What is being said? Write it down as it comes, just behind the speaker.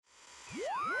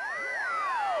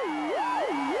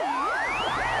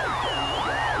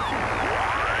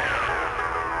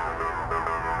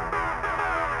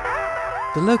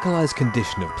The localised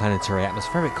condition of planetary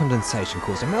atmospheric condensation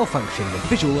caused a malfunction in the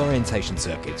visual orientation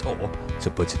circuits, or,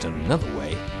 to put it another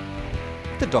way,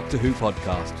 the Doctor Who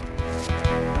podcast.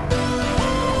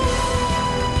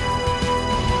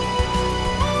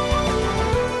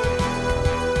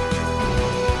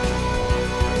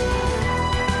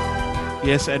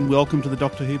 Yes, and welcome to the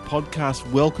Doctor Who podcast.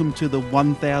 Welcome to the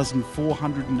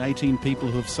 1,418 people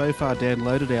who have so far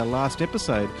downloaded our last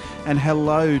episode. And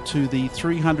hello to the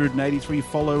 383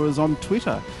 followers on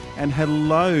Twitter. And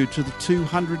hello to the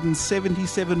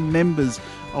 277 members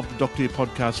of the Doctor Who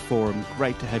podcast forum.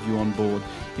 Great to have you on board.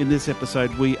 In this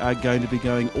episode, we are going to be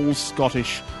going all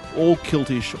Scottish, all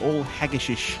Kiltish, all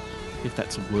Haggishish, if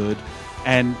that's a word,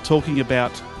 and talking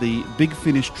about the Big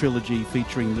Finish trilogy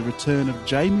featuring the return of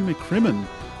Jamie McCrimmon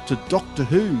to Doctor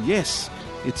Who. Yes,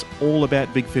 it's all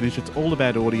about Big Finish, it's all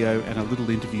about audio and a little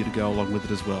interview to go along with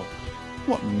it as well.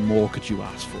 What more could you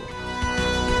ask for?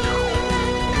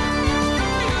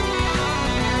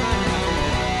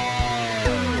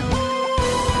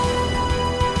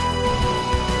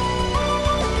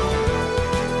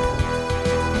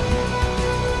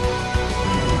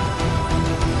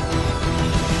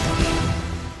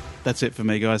 That's it for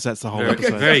me, guys. That's the whole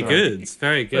episode. Very good.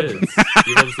 Very good.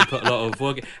 You've obviously put a lot of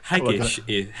work.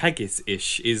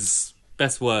 Haggis-ish is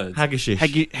best word. Haggishish.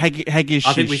 Haggish.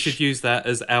 I think we should use that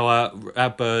as our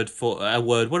bird for our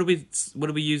word. What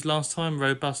did we use last time?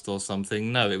 Robust or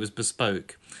something? No, it was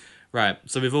bespoke. Right.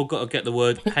 So we've all got to get the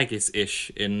word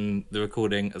haggis-ish in the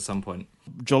recording at some point.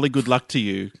 Jolly good luck to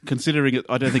you. Considering it,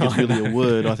 I don't think it's really a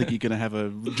word. I think you're going to have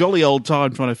a jolly old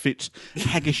time trying to fit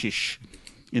haggishish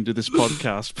into this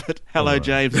podcast. But hello,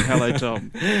 James, and hello,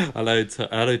 Tom. Hello,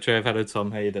 Trev. Hello,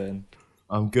 Tom. How you doing?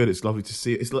 I'm good. It's lovely to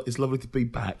see. It's lovely to be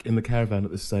back in the caravan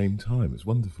at the same time. It's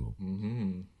wonderful.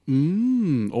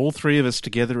 All three of us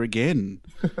together again.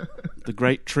 The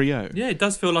great trio. Yeah, it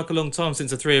does feel like a long time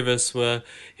since the three of us were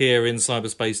here in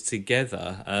cyberspace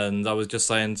together. And I was just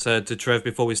saying to Trev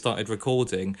before we started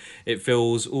recording, it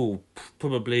feels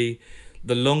probably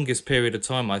the longest period of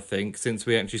time, I think, since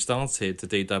we actually started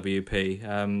the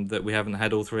DWP, that we haven't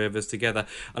had all three of us together.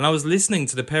 And I was listening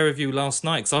to the pair of you last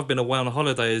night, because I've been away on a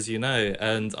holiday, as you know,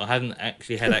 and I hadn't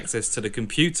actually had access to the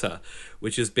computer,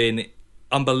 which has been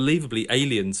unbelievably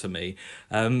alien to me.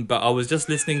 But I was just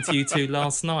listening to you two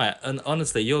last night, and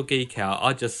honestly, your geek out,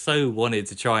 I just so wanted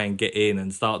to try and get in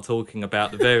and start talking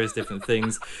about the various different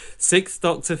things. Sixth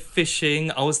Doctor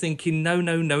fishing, I was thinking, no,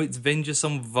 it's Vengeance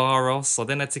on Varos. I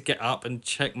then had to get up and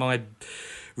check my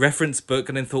reference book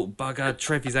and then thought, bugger,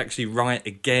 Trev is actually right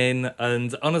again.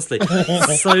 And honestly,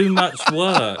 so much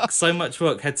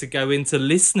work had to go into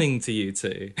listening to you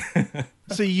two.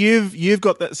 So you've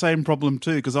got that same problem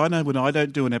too, because I know when I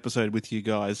don't do an episode with you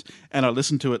guys and I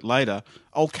listen to it later,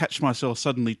 I'll catch myself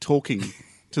suddenly talking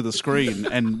to the screen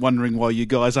and wondering why you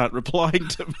guys aren't replying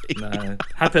to me. No,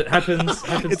 happens.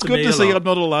 It's good to see I'm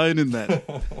not alone in that.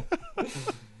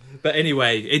 But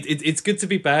anyway, it's good to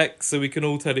be back, so we can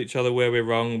all tell each other where we're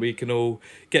wrong. We can all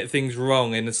get things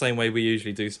wrong in the same way we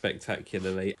usually do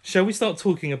spectacularly. Shall we start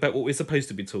talking about what we're supposed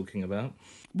to be talking about?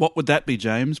 What would that be,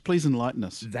 James? Please enlighten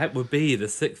us. That would be the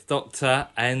Sixth Doctor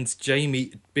and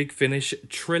Jamie Big Finish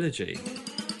trilogy.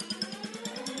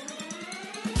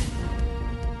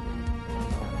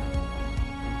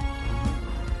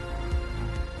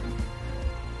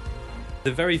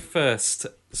 The very first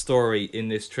story in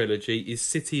this trilogy is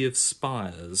City of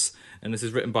Spires, and this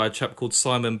is written by a chap called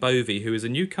Simon Bovey, who is a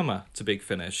newcomer to Big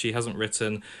Finish. He hasn't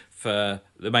written for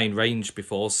the main range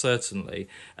before, certainly,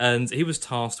 and he was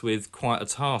tasked with quite a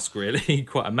task, really,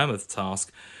 quite a mammoth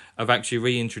task, of actually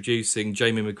reintroducing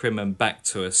Jamie McCrimmon back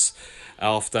to us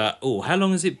after, how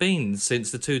long has it been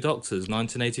since the two Doctors?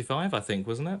 1985, I think,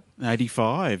 wasn't it?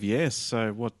 85, yes.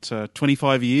 So,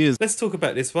 25 years. Let's talk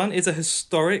about this one. It's a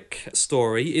historic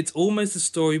story. It's almost a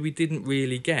story we didn't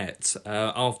really get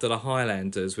after the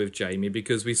Highlanders with Jamie,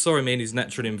 because we saw him in his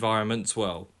natural environment.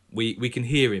 Well, we can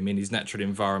hear him in his natural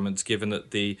environment, given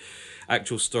that the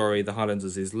actual story, the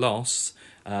Highlanders, is lost.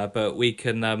 But we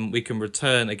can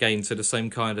return again to the same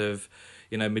kind of,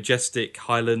 majestic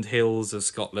Highland hills of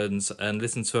Scotland and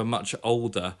listen to a much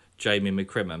older Jamie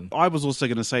McCrimmon. I was also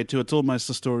going to say, too, it's almost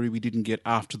a story we didn't get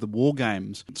after the War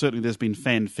Games. Certainly there's been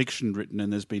fan fiction written,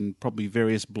 and there's been probably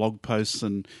various blog posts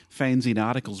and fanzine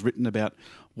articles written about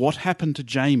what happened to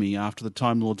Jamie after the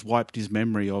Time Lords wiped his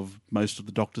memory of most of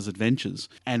the Doctor's adventures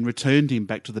and returned him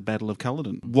back to the Battle of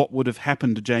Culloden. What would have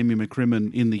happened to Jamie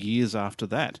McCrimmon in the years after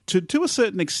that? To a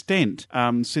certain extent,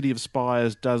 City of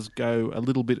Spires does go a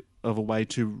little bit of a way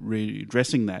to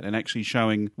redressing that and actually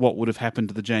showing what would have happened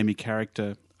to the Jamie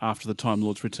character after the Time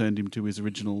Lords returned him to his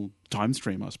original time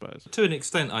stream, I suppose. To an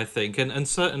extent, I think, and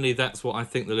certainly that's what I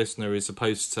think the listener is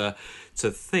supposed to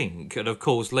think. And of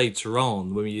course, later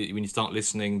on, when you start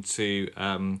listening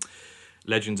to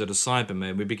Legends of the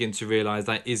Cybermen, we begin to realise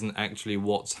that isn't actually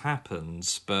what's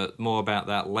happened, but more about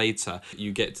that later.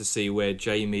 You get to see where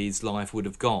Jamie's life would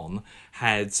have gone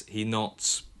had he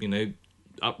not,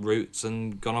 uproots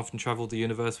and gone off and travelled the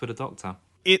universe with a Doctor.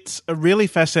 It's a really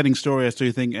fascinating story, I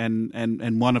do think,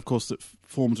 and one, of course, that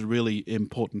forms a really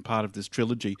important part of this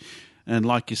trilogy. And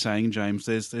like you're saying, James,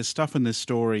 there's stuff in this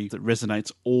story that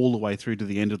resonates all the way through to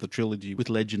the end of the trilogy with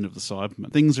Legend of the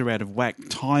Cybermen. Things are out of whack.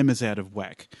 Time is out of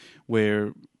whack.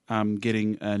 We're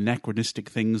getting anachronistic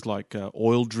things like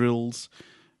oil drills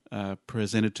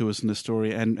presented to us in the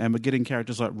story, and we're getting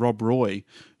characters like Rob Roy,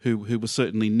 who was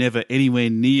certainly never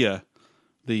anywhere near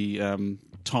the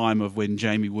time of when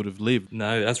Jamie would have lived.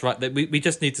 No, that's right. We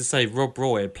just need to say Rob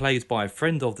Roy, played by a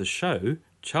friend of the show,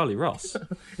 Charlie Ross.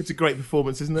 It's a great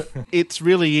performance, isn't it? It's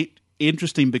really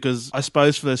interesting because I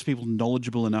suppose for those people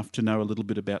knowledgeable enough to know a little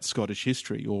bit about Scottish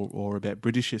history or about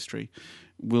British history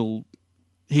will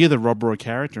hear the Rob Roy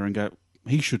character and go,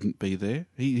 he shouldn't be there.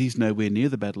 He's nowhere near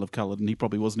the Battle of Culloden. He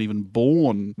probably wasn't even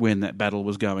born when that battle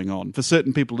was going on. For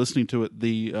certain people listening to it,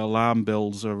 the alarm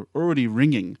bells are already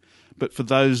ringing. But for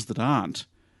those that aren't,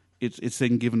 it's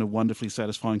then given a wonderfully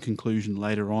satisfying conclusion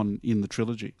later on in the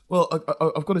trilogy. Well,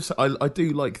 I've got to say, I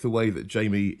do like the way that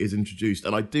Jamie is introduced,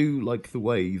 and I do like the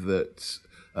way that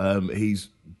he's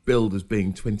billed as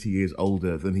being 20 years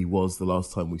older than he was the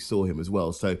last time we saw him as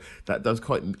well. So that does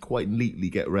quite neatly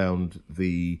get around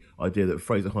the idea that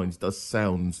Fraser Hines does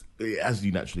sound, as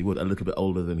you naturally would, a little bit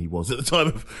older than he was at the time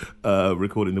of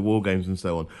recording the War Games and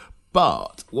so on.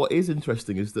 But what is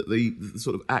interesting is that the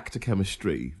sort of actor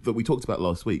chemistry that we talked about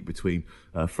last week between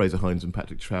Fraser Hines and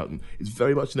Patrick Troughton is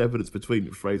very much an evidence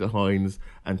between Fraser Hines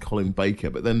and Colin Baker.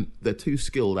 But then they're two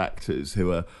skilled actors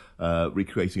who are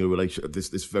recreating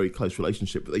this very close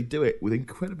relationship, but they do it with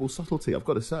incredible subtlety, I've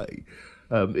got to say.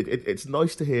 It's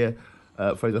nice to hear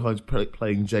Fraser Hines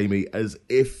playing Jamie as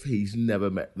if he's never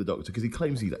met the Doctor, because he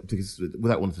claims because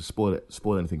without wanting to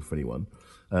spoil anything for anyone.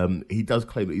 He does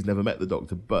claim that he's never met the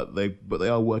Doctor, but they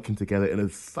are working together in a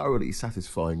thoroughly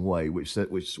satisfying way, which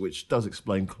does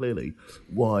explain clearly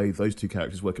why those two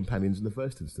characters were companions in the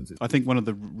first instance. I think one of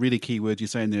the really key words you're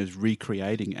saying there is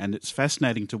recreating, and it's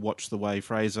fascinating to watch the way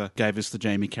Fraser gave us the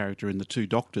Jamie character in the Two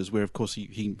Doctors, where of course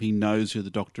he knows who the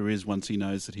Doctor is once he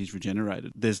knows that he's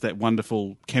regenerated. There's that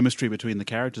wonderful chemistry between the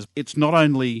characters. It's not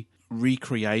only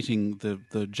recreating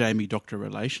the Jamie-Doctor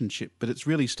relationship, but it's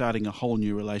really starting a whole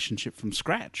new relationship from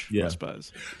scratch, I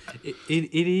suppose. It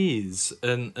is,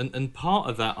 and part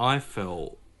of that I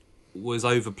felt was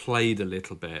overplayed a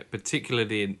little bit,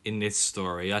 particularly in this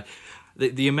story.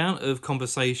 The amount of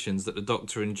conversations that the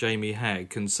Doctor and Jamie had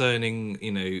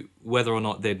concerning, whether or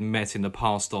not they'd met in the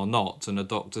past or not, and the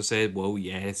Doctor said, well,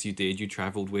 yes, you did, you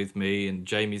travelled with me, and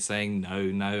Jamie saying,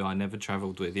 no, I never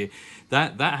travelled with you.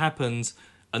 That happened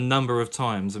a number of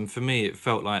times, and for me it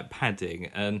felt like padding.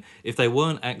 And if they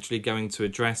weren't actually going to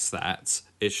address that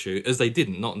issue, as they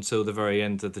didn't, not until the very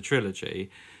end of the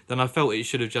trilogy, then I felt it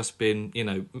should have just been,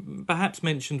 perhaps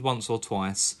mentioned once or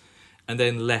twice and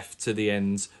then left to the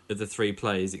end of the three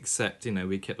plays, except,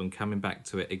 we kept on coming back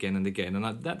to it again and again.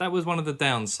 And that was one of the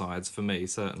downsides for me,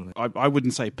 certainly. I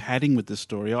wouldn't say padding with this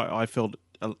story. I felt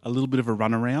a little bit of a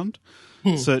runaround.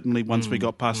 Certainly once we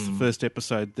got past the first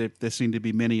episode, there seemed to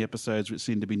be many episodes which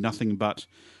seemed to be nothing but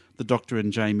the Doctor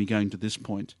and Jamie going to this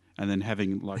point and then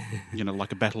having like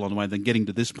a battle on the way, then getting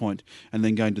to this point and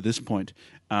then going to this point.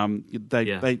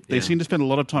 They seem to spend a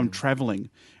lot of time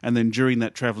travelling, and then during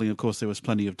that travelling, of course, there was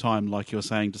plenty of time, like you're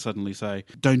saying, to suddenly say,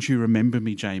 don't you remember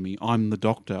me, Jamie? I'm the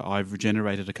Doctor. I've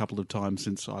regenerated a couple of times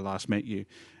since I last met you.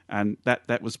 And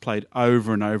that was played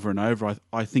over and over and over,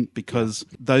 I think, because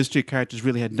those two characters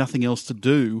really had nothing else to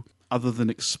do other than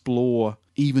explore,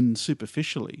 even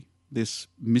superficially, this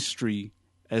mystery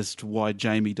as to why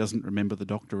Jamie doesn't remember the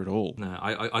Doctor at all. No,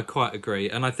 I quite agree.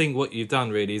 And I think what you've done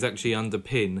really is actually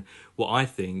underpin what I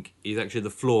think is actually the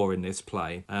flaw in this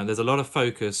play. There's a lot of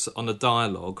focus on the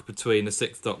dialogue between the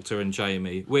Sixth Doctor and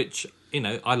Jamie, which,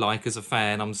 I like as a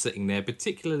fan. I'm sitting there,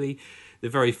 particularly the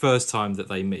very first time that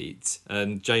they meet,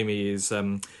 and Jamie is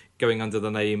going under the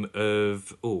name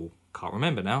of, can't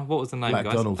remember now. What was the name, Black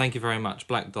guys? Donald. Thank you very much,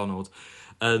 Black Donald.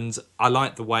 And I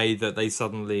like the way that they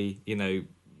suddenly,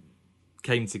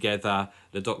 came together,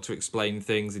 the Doctor explained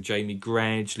things, and Jamie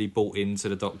gradually bought into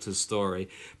the Doctor's story.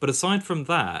 But aside from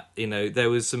that, there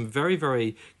was some very,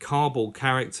 very cardboard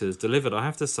characters delivered, I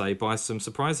have to say, by some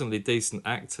surprisingly decent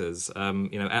actors,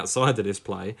 outside of this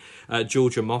play.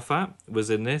 Georgia Moffat was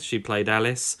in this. She played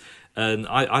Alice. And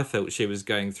I felt she was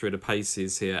going through the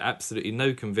paces here. Absolutely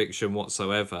no conviction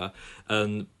whatsoever.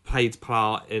 And played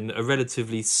part in a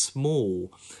relatively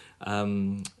small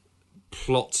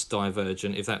plot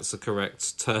divergent, if that's the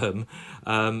correct term,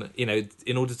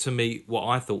 in order to meet what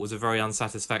I thought was a very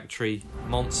unsatisfactory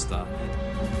monster.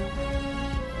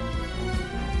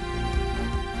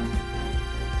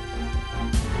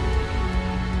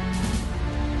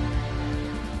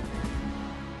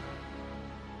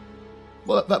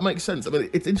 Well, that makes sense. I mean,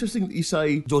 it's interesting that you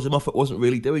say Georgia Moffat wasn't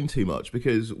really doing too much,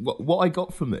 because what I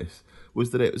got from this was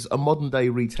that it was a modern-day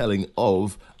retelling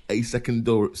of a Second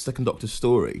Doctor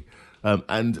story.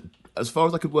 And as far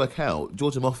as I could work out,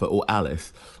 Georgia Moffat, or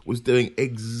Alice, was doing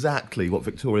exactly what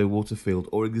Victoria Waterfield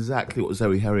or exactly what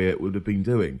Zoe Herriot would have been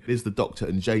doing. It is the Doctor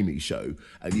and Jamie show,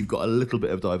 and you've got a little bit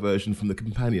of diversion from the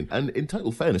companion. And in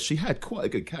total fairness, she had quite a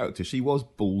good character. She was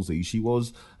ballsy, she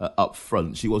was up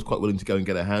front, she was quite willing to go and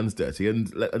get her hands dirty.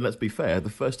 And let's be fair, the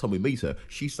first time we meet her,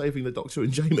 she's saving the Doctor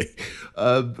and Jamie,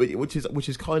 which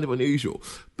is kind of unusual.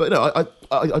 But no,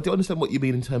 I do understand what you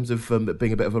mean in terms of it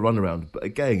being a bit of a runaround. But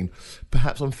again,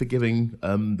 perhaps I'm forgiving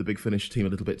the Big Finish team a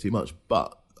little bit too much,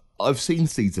 but I've seen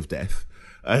Seeds of Death,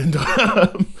 and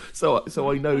so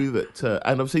I know that,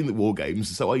 and I've seen the War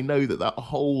Games, so I know that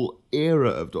whole era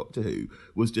of Doctor Who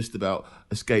was just about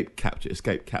escape, capture,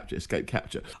 escape, capture, escape,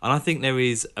 capture. And I think there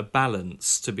is a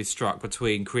balance to be struck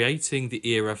between creating the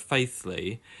era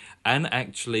faithfully and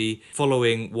actually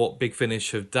following what Big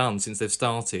Finish have done since they've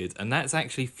started, and that's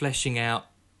actually fleshing out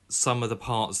some of the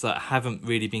parts that haven't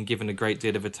really been given a great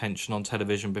deal of attention on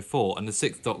television before. And the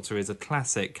Sixth Doctor is a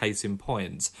classic case in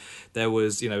point. There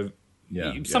was,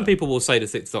 some people will say the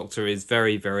Sixth Doctor is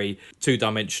very, very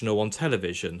two-dimensional on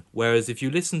television, whereas if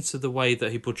you listen to the way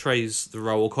that he portrays the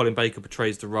role, or Colin Baker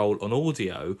portrays the role on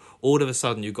audio, all of a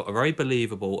sudden you've got a very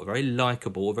believable, a very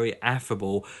likeable, a very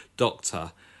affable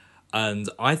Doctor. And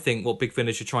I think what Big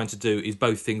Finish are trying to do is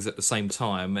both things at the same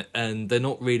time, and they're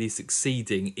not really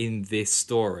succeeding in this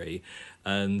story.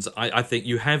 And I think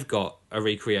you have got a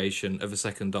recreation of a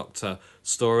Second Doctor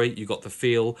story, you got the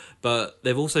feel, but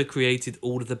they've also created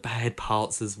all of the bad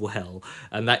parts as well.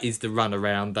 And that is the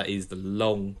runaround, that is the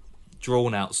long,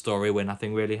 drawn-out story where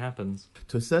nothing really happens.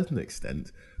 To a certain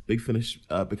extent, Big Finish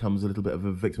becomes a little bit of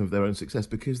a victim of their own success,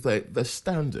 because their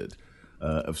standard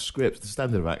of scripts, the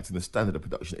standard of acting, the standard of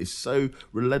production is so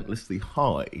relentlessly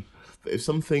high that if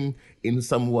something in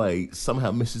some way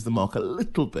somehow misses the mark a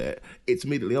little bit, it's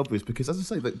immediately obvious, because, as I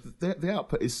say, the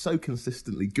output is so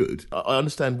consistently good. I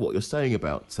understand what you're saying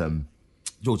about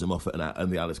Georgia Moffat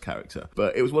and the Alice character,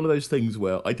 but it was one of those things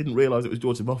where I didn't realise it was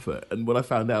Georgia Moffat, and when I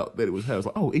found out that it was her, I was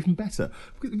like, oh, even better,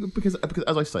 because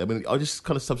as I say, I mean, I just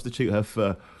kind of substitute her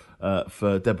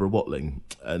for Deborah Watling,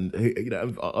 and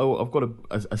I've got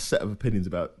a set of opinions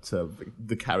about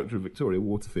the character of Victoria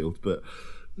Waterfield, but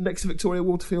next to Victoria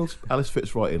Waterfield, Alice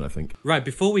fits right in, I think. Right,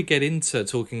 before we get into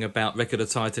talking about Record of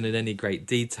Titan in any great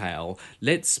detail,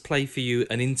 let's play for you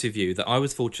an interview that I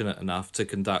was fortunate enough to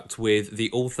conduct with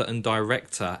the author and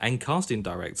director and casting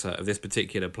director of this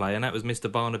particular play, and that was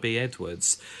Mr. Barnaby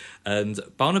Edwards. And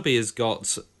Barnaby has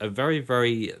got a very,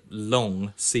 very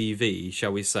long CV,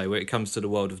 shall we say, when it comes to the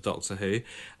world of Doctor Who.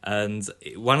 And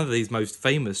one of these most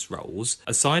famous roles,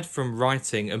 aside from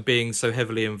writing and being so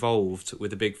heavily involved with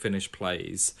the Big Finish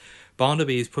plays,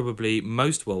 Barnaby is probably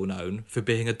most well known for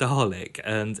being a Dalek,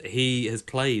 and he has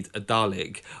played a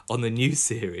Dalek on the new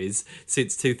series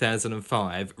since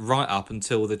 2005, right up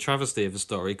until the travesty of a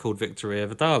story called Victory of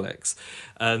the Daleks.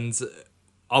 And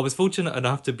I was fortunate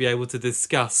enough to be able to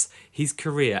discuss his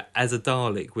career as a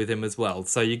Dalek with him as well.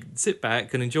 So you can sit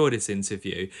back and enjoy this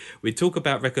interview. We talk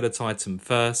about Record of Titan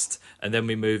first, and then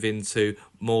we move into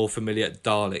more familiar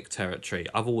Dalek territory.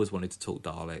 I've always wanted to talk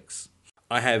Daleks.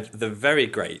 I have the very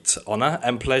great honour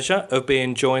and pleasure of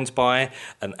being joined by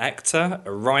an actor,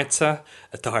 a writer,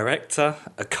 a director,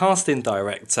 a casting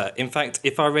director. In fact,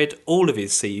 if I read all of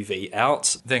his CV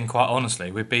out, then quite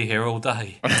honestly, we'd be here all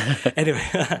day. Anyway,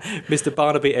 Mr.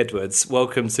 Barnaby Edwards,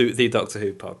 welcome to the Doctor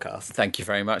Who podcast. Thank you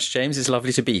very much, James. It's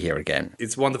lovely to be here again.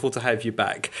 It's wonderful to have you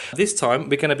back. This time,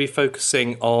 we're going to be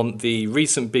focusing on the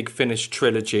recent Big Finish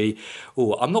trilogy.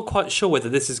 Oh, I'm not quite sure whether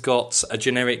this has got a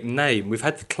generic name. We've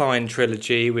had the Klein trilogy.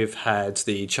 We've had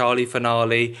the Charlie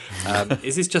finale.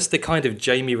 Is this just the kind of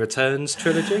Jamie Returns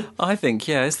trilogy? I think,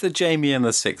 yeah, it's the Jamie and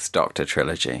the Sixth Doctor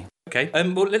trilogy. Okay,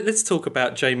 well, let's talk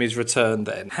about Jamie's return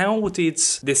then. How did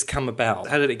this come about?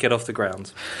 How did it get off the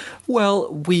ground?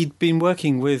 Well, we'd been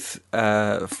working with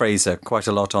Fraser quite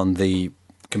a lot on the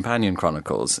Companion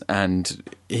Chronicles, and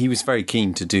he was very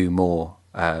keen to do more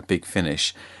Big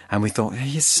Finish. And we thought,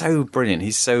 he's so brilliant,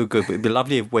 he's so good, but it'd be a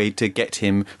lovely way to get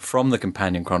him from the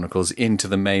Companion Chronicles into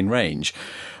the main range.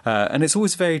 And it's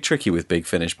always very tricky with Big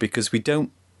Finish because we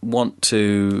don't want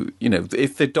to,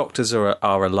 if the Doctors are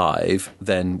alive,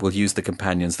 then we'll use the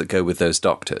companions that go with those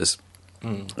Doctors.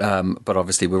 But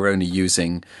obviously we're only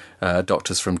using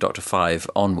Doctors from Doctor 5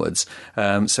 onwards.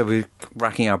 So we're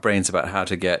racking our brains about how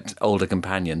to get older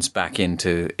companions back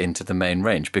into the main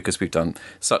range, because we've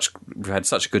had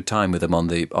such a good time with them on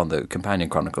the Companion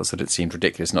Chronicles that it seemed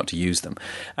ridiculous not to use them.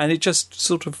 And it just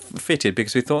sort of fitted,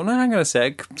 because we thought, no, hang on a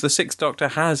sec, the Sixth Doctor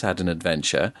has had an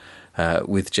adventure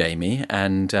with Jamie,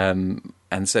 and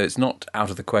so it's not out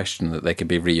of the question that they could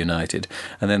be reunited.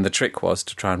 And then the trick was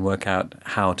to try and work out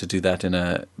how to do that in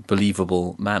a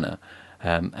believable manner.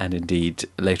 And indeed,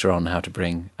 later on, how to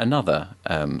bring another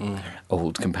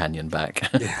old companion back.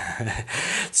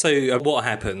 So what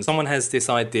happens? Someone has this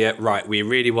idea, right, we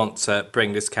really want to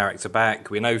bring this character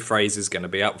back. We know Fraser's going to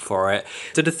be up for it.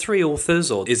 Do the three authors,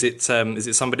 or is it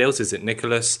somebody else? Is it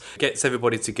Nicholas? Gets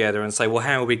everybody together and say, well,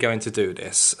 how are we going to do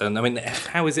this? And I mean,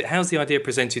 how's the idea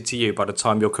presented to you by the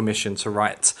time you're commissioned to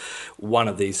write one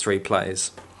of these three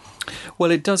plays? Well,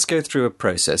 it does go through a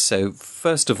process. So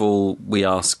first of all, we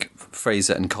ask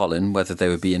Fraser and Colin whether they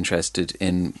would be interested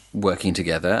in working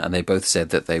together, and they both said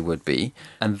that they would be.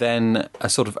 And then a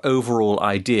sort of overall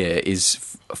idea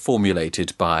is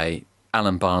formulated by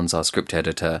Alan Barnes, our script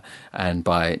editor, and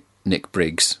by Nick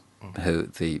Briggs, who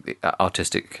the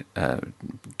artistic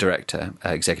director,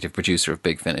 executive producer of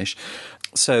Big Finish.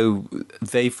 So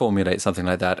they formulate something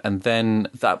like that, and then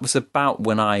that was about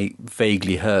when I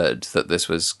vaguely heard that this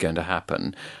was going to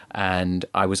happen, and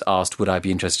I was asked would I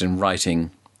be interested in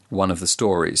writing one of the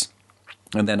stories.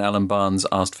 And then Alan Barnes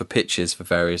asked for pitches for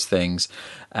various things,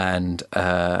 and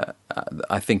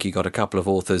I think he got a couple of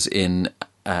authors in,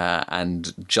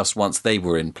 and just once they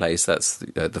were in place, that's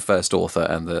the first author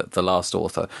and the last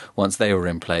author, once they were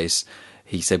in place,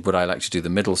 he said, would I like to do the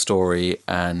middle story?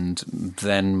 And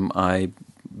then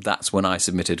that's when I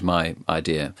submitted my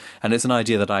idea. And it's an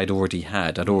idea that I'd already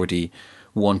had. I'd already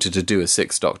wanted to do a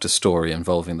Sixth Doctor story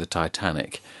involving the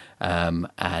Titanic. And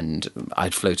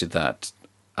I'd floated that.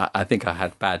 I think I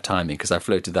had bad timing, because I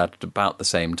floated that at about the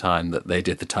same time that they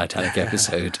did the Titanic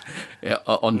episode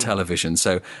on television.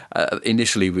 So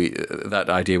initially that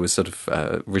idea was sort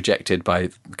of rejected by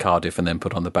Cardiff and then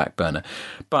put on the back burner.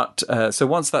 But so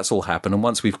once that's all happened, and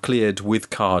once we've cleared with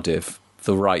Cardiff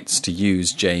the rights to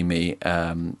use Jamie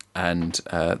and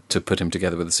to put him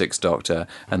together with the Sixth Doctor,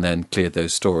 and then cleared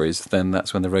those stories, then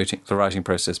that's when the writing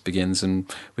process begins,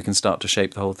 and we can start to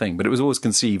shape the whole thing. But it was always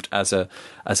conceived as a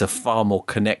far more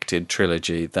connected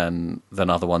trilogy than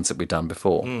other ones that we've done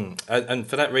before. And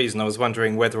for that reason, I was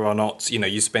wondering whether or not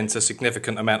you spent a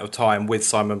significant amount of time with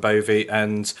Simon Bovey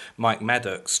and Mike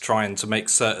Maddox trying to make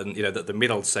certain that the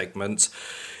middle segment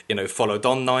followed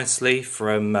on nicely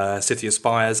from City of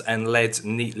Spires and led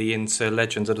neatly into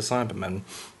Legends of the Cybermen.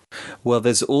 Well,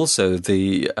 there's also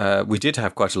we did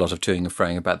have quite a lot of toing and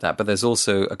froing about that, but there's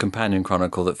also a companion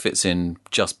chronicle that fits in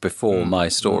just before my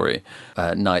story,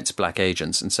 Knights, Black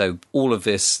Agents. And so all of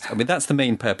this, I mean, that's the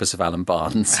main purpose of Alan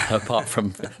Barnes, apart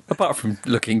from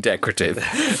looking decorative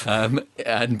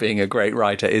and being a great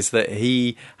writer, is that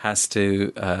he has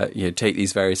to take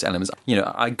these various elements.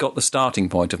 I got the starting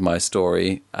point of my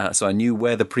story, so I knew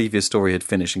where the previous story had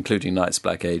finished, including Knights,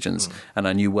 Black Agents, and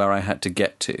I knew where I had to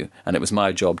get to, and it was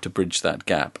my job to bridge that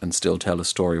gap and still tell a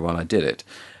story while I did it.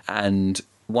 And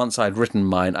once I'd written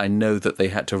mine, I know that they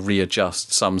had to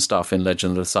readjust some stuff in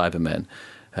Legend of the Cybermen.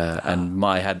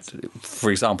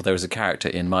 For example, there was a character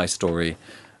in my story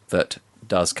that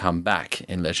does come back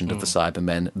in Legend of the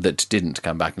Cybermen that didn't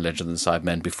come back in Legend of the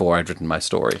Cybermen before I'd written my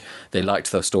story. They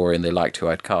liked the story and they liked who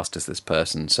I'd cast as this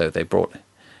person, so they brought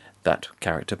that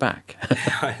character back.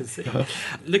 I see.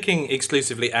 Looking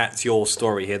exclusively at your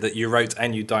story here that you wrote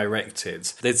and you directed,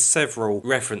 there's several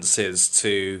references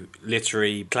to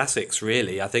literary classics,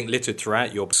 really. I think littered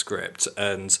throughout your script,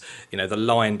 and the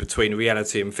line between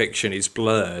reality and fiction is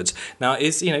blurred. Now,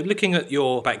 looking at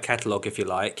your back catalogue, if you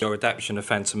like, your adaptation of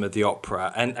Phantom of the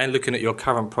Opera, and looking at your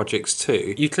current projects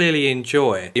too, you clearly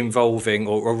enjoy involving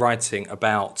or writing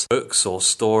about books or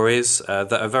stories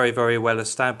that are very, very well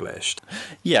established.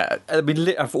 Yeah, I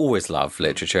mean, I've always loved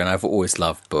literature and I've always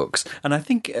loved books. And I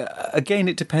think, again,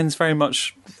 it depends very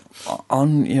much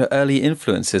on early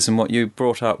influences and what you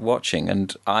brought up watching.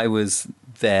 And I was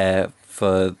there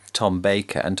for Tom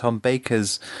Baker, and Tom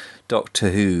Baker's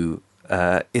Doctor Who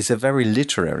is a very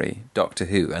literary Doctor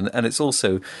Who, and it's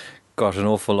also got an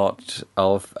awful lot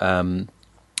of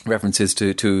references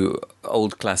to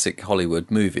old classic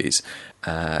Hollywood movies.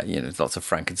 Lots of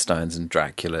Frankensteins and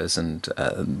Draculas and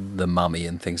The Mummy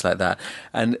and things like that.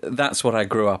 And that's what I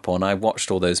grew up on. I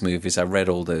watched all those movies. I read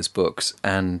all those books.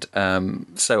 And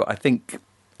so I think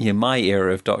my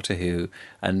era of Doctor Who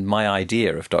and my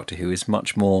idea of Doctor Who is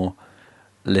much more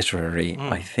literary,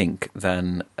 I think,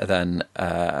 than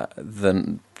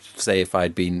say if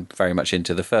I'd been very much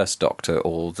into the First Doctor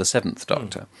or the Seventh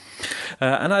Doctor.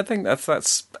 And I think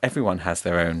that's everyone has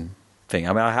their own thing.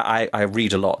 I mean, I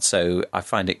read a lot, so I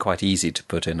find it quite easy to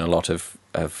put in a lot of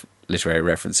literary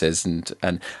references,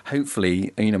 and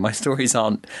hopefully, my stories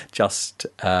aren't just.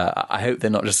 I hope they're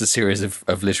not just a series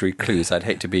of literary clues. I'd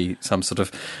hate to be some sort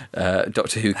of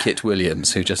Doctor Who Kit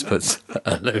Williams who just puts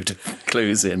a load of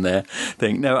clues in there.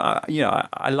 No,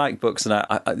 I like books, and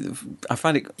I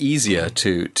find it easier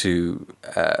to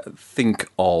think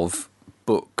of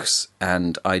books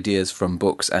and ideas from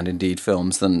books and indeed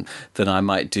films than I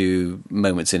might do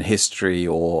moments in history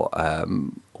or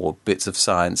bits of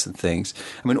science and things.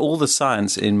 I mean, all the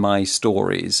science in my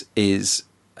stories is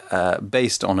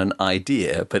based on an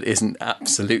idea, but isn't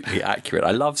absolutely accurate.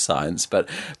 I love science, but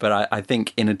I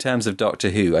think in terms of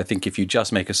Doctor Who, I think if you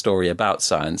just make a story about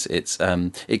science, it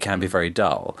can be very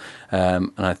dull,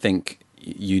 and I think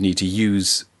you need to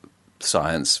use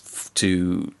science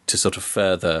to sort of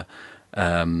further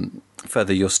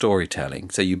your storytelling.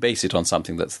 So you base it on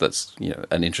something that's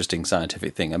an interesting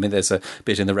scientific thing. I mean, there's a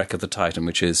bit in The Wreck of the Titan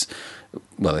which is,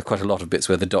 well, there are quite a lot of bits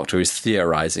where the Doctor is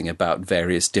theorising about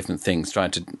various different things,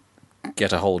 trying to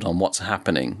get a hold on what's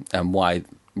happening and why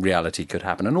reality could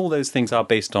happen. And all those things are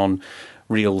based on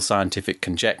real scientific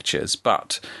conjectures,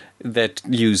 but they're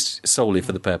used solely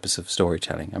for the purpose of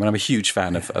storytelling. I mean, I'm a huge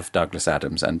fan of Douglas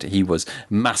Adams, and he was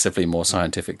massively more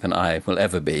scientific than I will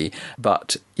ever be.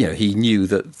 But he knew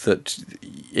that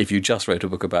if you just wrote a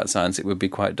book about science, it would be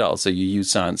quite dull. So you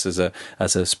use science as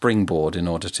a springboard in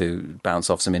order to bounce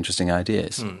off some interesting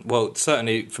ideas. Well,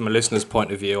 certainly from a listener's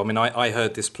point of view, I mean, I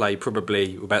heard this play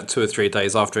probably about 2 or 3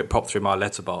 days after it popped through my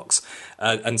letterbox,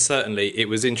 and certainly it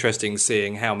was interesting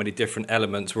seeing how many different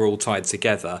elements were all tied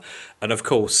together. And of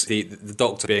course, the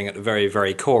Doctor being at the very,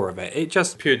 very core of it. It's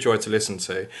just pure joy to listen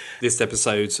to. This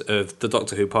episode of the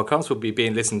Doctor Who podcast will be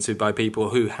being listened to by people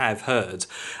who have heard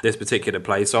this particular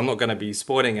play, so I'm not going to be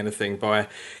spoiling anything by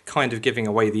kind of giving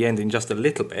away the ending just a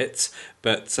little bit.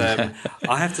 But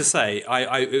I have to say,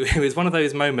 it was one of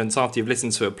those moments after you've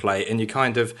listened to a play and you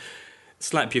kind of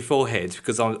slap your forehead,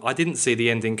 because I didn't see the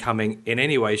ending coming in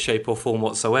any way, shape or form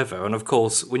whatsoever. And of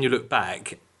course, when you look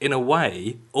back, in a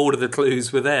way, all of the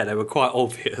clues were there. They were quite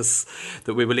obvious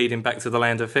that we were leading back to the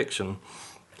land of fiction.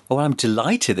 Oh, I'm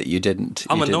delighted that you didn't.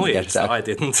 I'm annoyed that I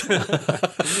didn't.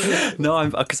 No,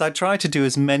 because I try to do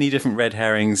as many different red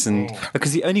herrings, and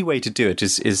because the only way to do it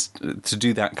is to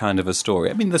do that kind of a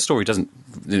story. I mean, the story doesn't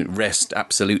rest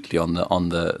absolutely on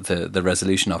the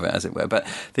resolution of it, as it were. But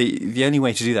the only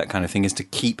way to do that kind of thing is to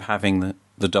keep having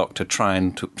the Doctor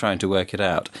trying to work it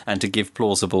out and to give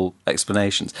plausible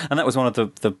explanations. And that was one of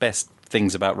the best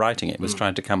things about writing it, was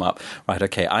trying to come up, right,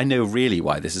 okay, I know really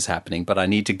why this is happening, but I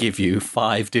need to give you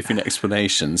 5 different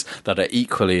explanations that are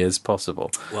equally as possible.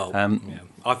 Well,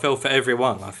 I fell for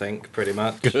everyone, I think, pretty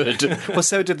much. Good. Well,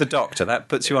 so did the Doctor. That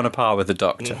puts you on a par with the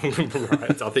Doctor.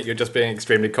 Right. I think you're just being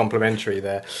extremely complimentary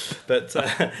there. But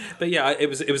yeah, it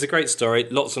was a great story.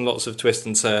 Lots and lots of twists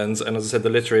and turns. And as I said, the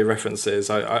literary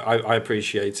references I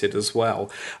appreciated as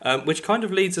well. Which kind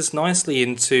of leads us nicely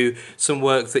into some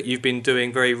work that you've been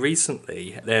doing very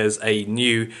recently. There's a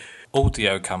new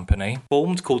audio company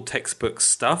formed called Textbook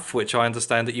Stuff, which I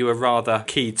understand that you were rather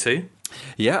key to.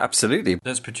 Yeah, absolutely.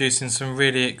 That's producing some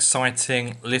really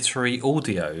exciting literary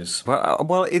audios.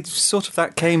 Well, it's sort of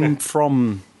that came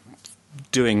from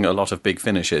doing a lot of big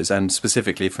finishes, and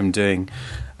specifically from doing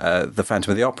the Phantom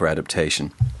of the Opera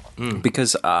adaptation.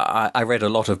 Because I read a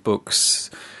lot of books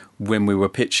when we were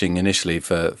pitching initially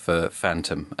for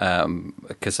Phantom,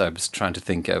 because I was trying to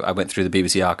think. I went through the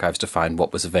BBC archives to find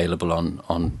what was available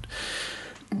on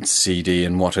CD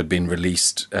and what had been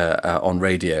released on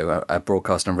radio,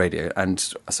 broadcast on radio. And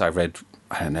so I read,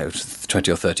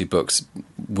 20 or 30 books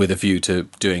with a view to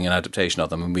doing an adaptation of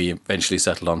them. And we eventually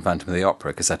settled on Phantom of the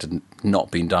Opera because that had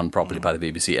not been done properly by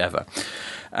the BBC ever.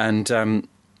 And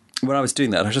when I was doing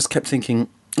that, I just kept thinking,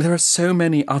 there are so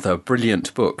many other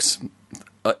brilliant books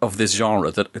of this genre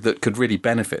that could really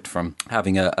benefit from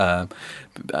having a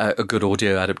good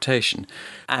audio adaptation.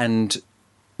 And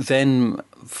then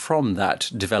from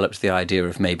that developed the idea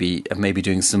of maybe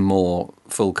doing some more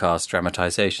full cast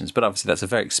dramatizations, but obviously that's a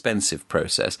very expensive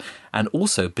process, and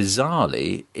also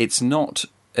bizarrely it's not.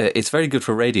 It's very good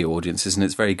for radio audiences, and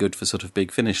it's very good for sort of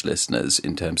Big Finish listeners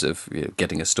in terms of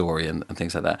getting a story and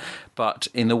things like that. But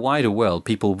in the wider world,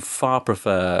 people far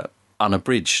prefer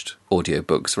unabridged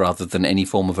audiobooks rather than any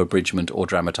form of abridgment or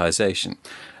dramatization.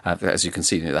 As you can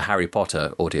see, the Harry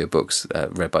Potter audiobooks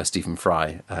read by Stephen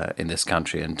Fry in this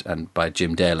country and by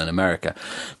Jim Dale in America,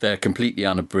 they're completely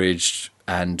unabridged,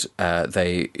 and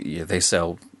they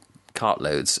sell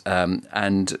cartloads,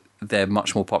 and they're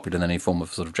much more popular than any form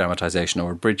of sort of dramatization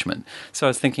or abridgment. So I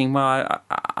was thinking, well,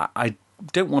 I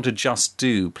don't want to just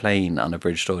do plain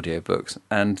unabridged audiobooks.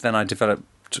 And then I developed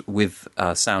with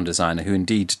a sound designer who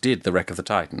indeed did The Wreck of the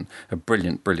Titan, a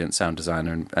brilliant, brilliant sound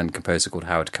designer and composer called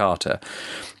Howard Carter.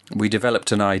 We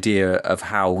developed an idea of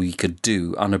how we could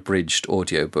do unabridged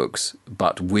audiobooks,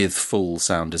 but with full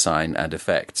sound design and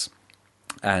effects.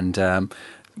 And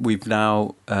we've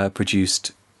now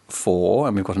produced 4,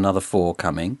 and we've got another 4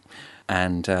 coming,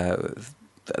 and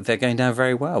they're going down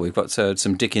very well. We've got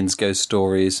some Dickens ghost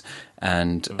stories,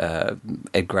 and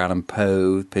Edgar Allan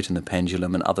Poe, Pit and the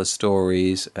Pendulum, and other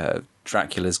stories,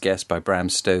 Dracula's Guest by Bram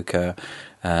Stoker,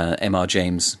 M.R.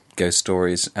 James ghost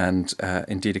stories, and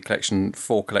indeed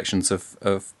 4 collections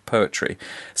of poetry.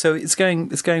 So it's going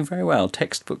very well,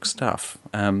 textbook stuff,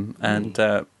 and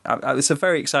it's a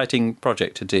very exciting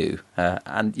project to do.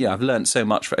 And I've learned so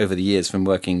much over the years from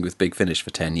working with Big Finish for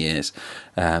 10 years,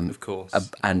 of course,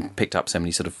 and picked up so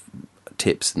many sort of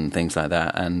tips and things like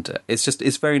that, and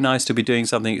it's very nice to be doing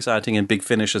something exciting, and Big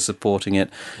Finish are supporting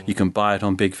it. You can buy it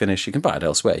on Big Finish, you can buy it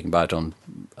elsewhere, you can buy it on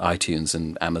iTunes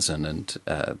and Amazon and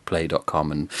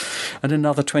play.com and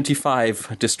another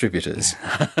 25 distributors.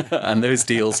 And those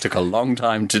deals took a long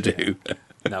time to do.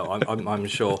 No, I'm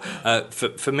sure.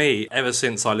 For me, ever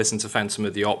since I listened to Phantom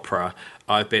of the Opera,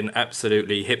 I've been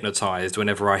absolutely hypnotised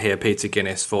whenever I hear Peter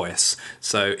Guinness' voice.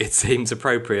 So it seems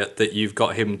appropriate that you've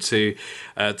got him to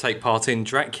take part in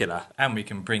Dracula. And we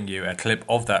can bring you a clip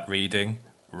of that reading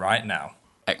right now.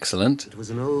 Excellent. It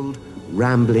was an old,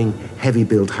 rambling,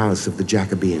 heavy-built house of the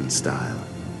Jacobean style,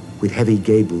 with heavy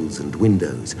gables and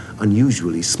windows,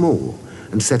 unusually small,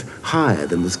 and set higher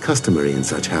than was customary in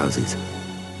such houses,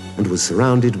 and was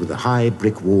surrounded with a high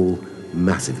brick wall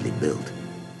massively built.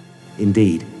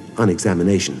 Indeed, on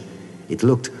examination, it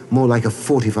looked more like a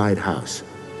fortified house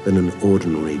than an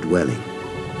ordinary dwelling.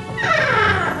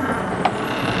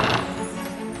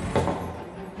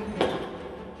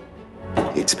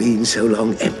 It's been so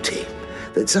long empty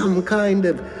that some kind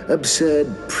of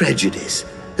absurd prejudice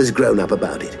has grown up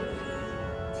about it.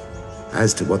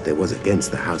 As to what there was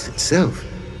against the house itself,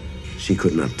 she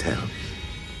could not tell.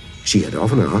 She had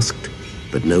often asked,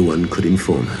 but no one could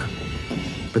inform her.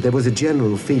 But there was a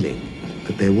general feeling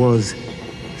that there was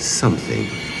something.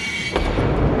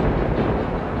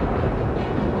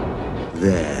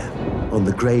 There, on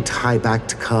the great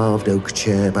high-backed carved oak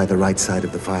chair by the right side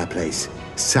of the fireplace,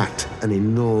 sat an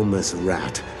enormous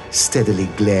rat, steadily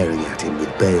glaring at him with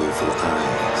baleful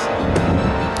eyes.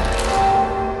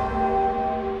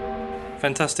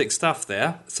 Fantastic stuff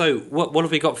there. So what have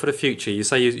we got for the future? You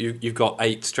say you've got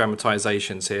 8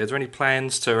 dramatisations here. Are there any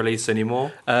plans to release any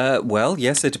more? Well,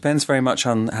 yes, it depends very much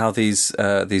on how these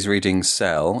readings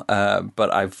sell.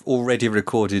 But I've already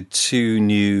recorded 2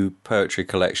 new poetry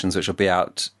collections, which will be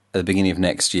out at the beginning of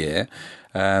next year.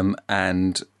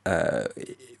 And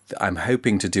I'm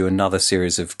hoping to do another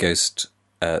series of ghost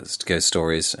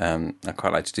stories. I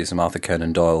quite like to do some Arthur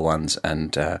Conan Doyle ones,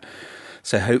 and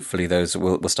so hopefully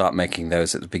we'll start making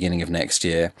those at the beginning of next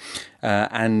year.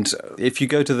 And if you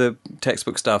go to the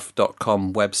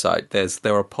textbookstuff.com website,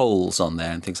 there are polls on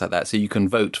there and things like that, so you can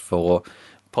vote for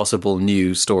possible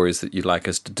new stories that you'd like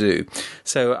us to do.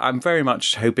 So I'm very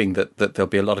much hoping that there'll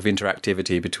be a lot of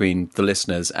interactivity between the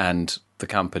listeners and the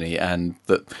company, and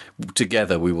that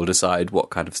together we will decide what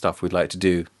kind of stuff we'd like to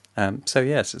do. So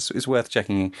yes, it's worth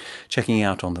checking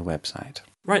out on the website.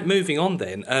 Right, moving on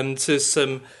then to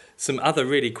some other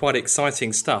really quite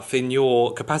exciting stuff. In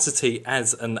your capacity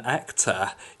as an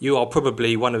actor, you are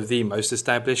probably one of the most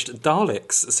established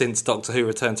Daleks since Doctor Who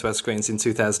returned to our screens in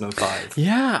 2005.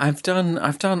 Yeah, I've done.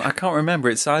 I can't remember.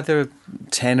 It's either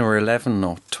 10 or 11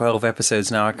 or 12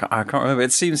 episodes now. I can't remember.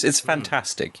 It's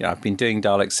fantastic. I've been doing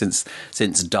Daleks since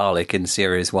Dalek in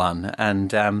series 1,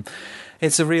 and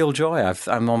It's a real joy.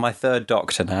 I'm on my third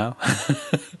Doctor now.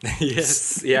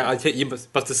 Yes, yeah. You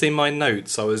must have seen my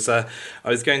notes. I was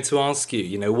going to ask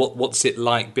you, what's it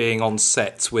like being on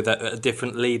set with a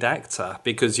different lead actor,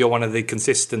 because you're one of the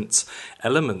consistent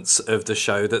elements of the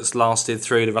show that's lasted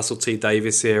through the Russell T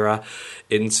Davies era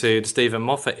into the Stephen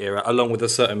Moffat era, along with a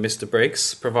certain Mr.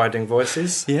 Briggs providing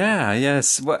voices. Yeah,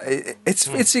 yes. Well,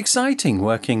 it's exciting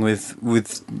working with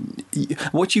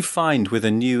what you find with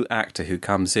a new actor who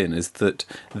comes in is that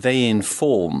they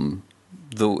inform.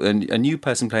 A new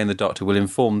person playing the Doctor will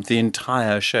inform the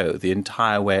entire show, the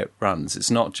entire way it runs. It's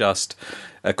not just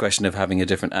a question of having a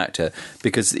different actor,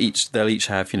 because they'll each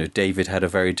have, David had a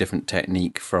very different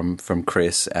technique from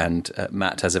Chris, and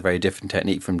Matt has a very different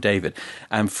technique from David.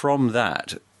 And from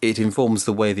that, it informs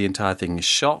the way the entire thing is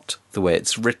shot, the way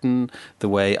it's written, the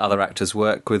way other actors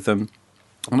work with them.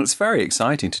 And it's very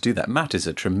exciting to do that. Matt is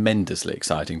a tremendously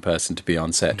exciting person to be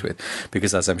on set with,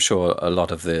 because, as I'm sure a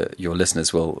lot of your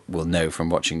listeners will know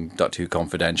from watching Doctor Who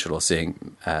Confidential or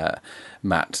seeing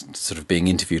Matt sort of being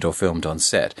interviewed or filmed on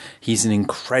set, he's an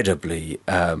incredibly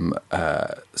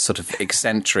sort of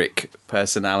eccentric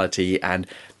personality and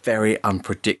very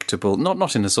unpredictable.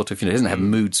 Not in a sort of, he doesn't have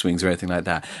mood swings or anything like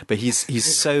that, but he's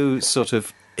so sort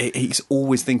of. He's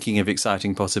always thinking of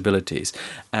exciting possibilities,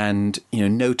 and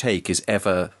no take is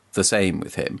ever the same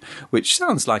with him, which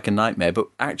sounds like a nightmare, but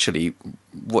actually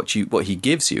what he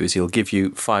gives you is he'll give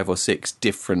you 5 or 6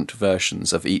 different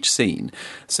versions of each scene,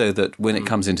 so that when it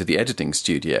comes into the editing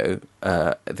studio,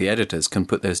 the editors can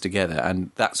put those together,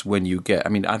 and that's when you get. I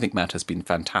mean, I think Matt has been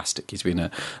fantastic. He's been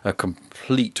a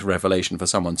complete revelation for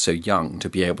someone so young to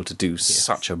be able to do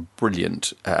such a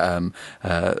brilliant,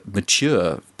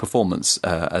 mature performance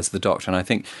as the Doctor, and I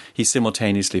think he's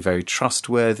simultaneously very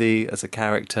trustworthy as a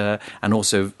character, and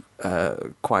also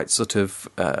quite sort of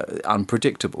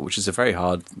unpredictable, which is a very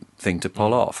hard thing to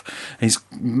pull off. And he's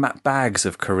bags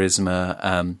of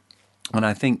charisma, and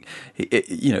I think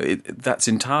that's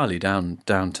entirely down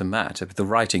to Matt. The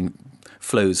writing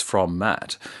flows from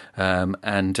Matt, so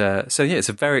it's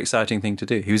a very exciting thing to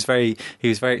do. He was very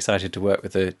excited to work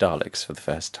with the Daleks for the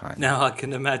first time. Now I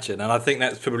can imagine, and I think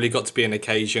that's probably got to be an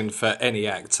occasion for any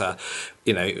actor,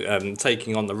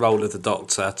 taking on the role of the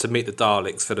Doctor, to meet the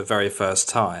Daleks for the very first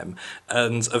time.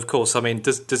 And of course, I mean,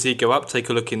 does he go up, take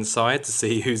a look inside to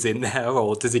see who's in there,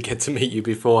 or does he get to meet you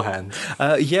beforehand?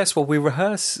 Yes, well, we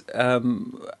rehearse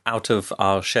out of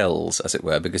our shells, as it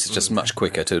were, because it's just much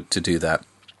quicker to do that.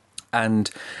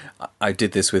 And I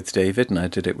did this with David, and I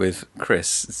did it with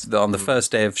Chris. On the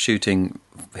first day of shooting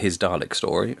his Dalek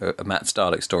story, Matt's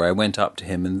Dalek story, I went up to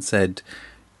him and said,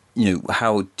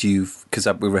 how do you, because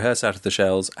we rehearse out of the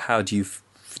shells, how do you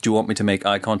want me to make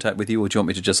eye contact with you, or do you want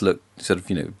me to just look sort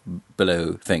of,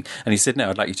 below thing? And he said, no,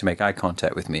 I'd like you to make eye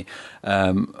contact with me.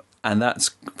 And that's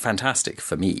fantastic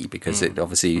for me, because it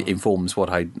obviously informs all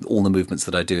the movements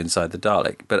that I do inside the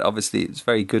Dalek. But obviously it's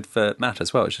very good for Matt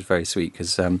as well, which is very sweet,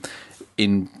 because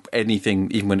in anything,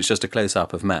 even when it's just a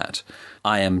close-up of Matt,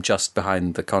 I am just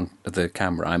behind the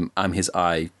camera. I'm his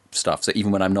eye stuff. So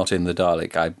even when I'm not in the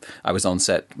Dalek, I was on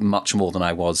set much more than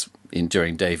I was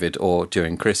during David or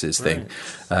during Chris's thing,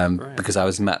 because I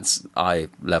was Matt's eye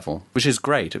level, which is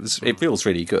great. It feels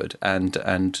really good, and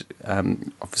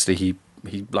obviously he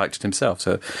liked it himself,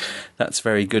 so that's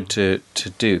very good to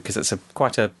do, because it's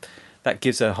that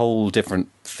gives a whole different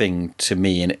thing to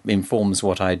me, and it informs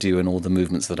what I do and all the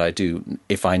movements that I do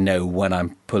if I know when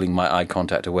I'm pulling my eye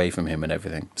contact away from him and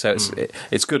everything. So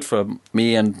it's good for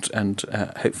me and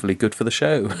hopefully good for the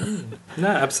show. No,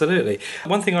 absolutely.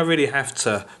 One thing I really have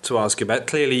to ask you about,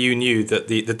 clearly you knew that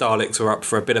the Daleks were up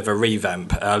for a bit of a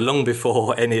revamp long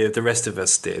before any of the rest of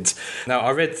us did. Now,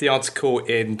 I read the article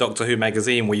in Doctor Who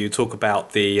magazine where you talk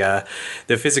about the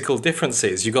physical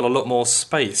differences. You've got a lot more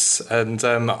space, and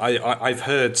I've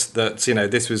heard that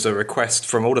this was a request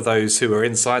from all of those who were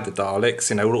inside the Daleks,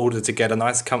 in order to get a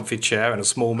nice comfy chair and a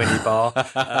small mini bar.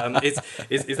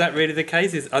 Is that really the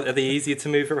case? Are they easier to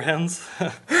move around?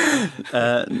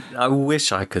 I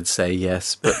wish I could say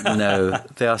yes, but no.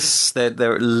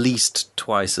 They're at least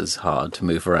twice as hard to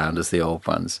move around as the old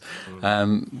ones,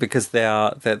 because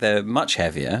they're much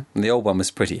heavier. And the old one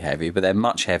was pretty heavy, but they're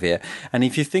much heavier. And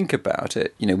if you think about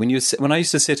it, when I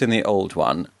used to sit in the old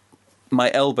one,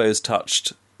 my elbows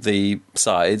touched the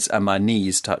sides and my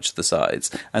knees touched the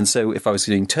sides, and so if I was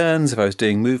doing turns, if I was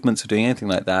doing movements or doing anything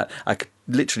like that, I could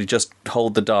literally just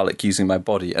hold the Dalek using my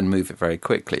body and move it very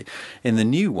quickly. In the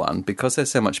new one, because they're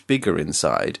so much bigger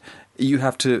inside,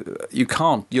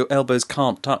 your elbows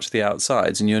can't touch the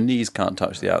outsides and your knees can't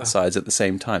touch the outsides at the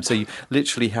same time. So you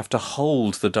literally have to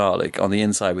hold the Dalek on the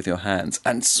inside with your hands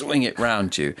and swing it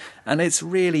round you. And it's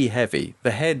really heavy.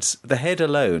 The head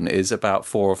alone is about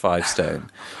 4 or 5 stone.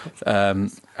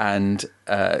 And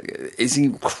it's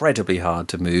incredibly hard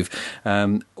to move.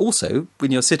 Also,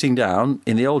 when you're sitting down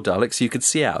in the old Daleks, you could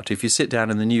see out. If you sit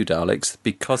down in the new Daleks,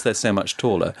 because they're so much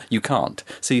taller, you can't.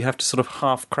 So you have to sort of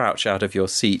half crouch out of your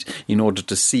seat in order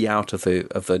to see out of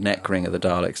the neck ring of the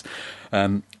Daleks.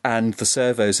 And the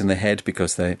servos in the head,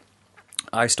 because they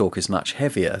eye stalk is much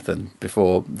heavier than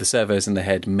before. The servos in the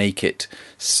head make it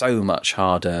so much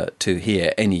harder to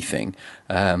hear anything.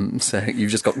 So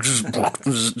you've just got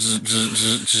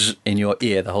in your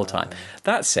ear the whole time.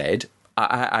 That said,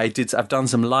 I've done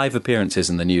some live appearances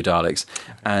in the new Daleks,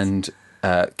 and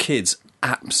kids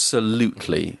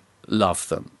absolutely love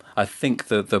them. I think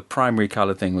the primary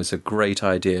colour thing was a great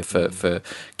idea for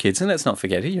kids. And let's not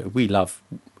forget, we love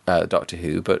Doctor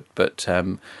Who, but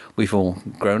we've all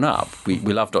grown up. We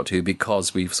love Doctor Who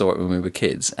because we saw it when we were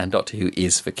kids, and Doctor Who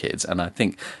is for kids. And I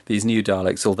think these new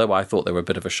Daleks, although I thought they were a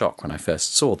bit of a shock when I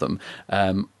first saw them,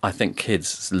 I think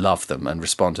kids love them and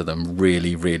respond to them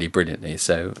really, really brilliantly.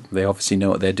 So they obviously know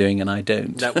what they're doing, and I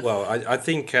don't. I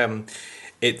think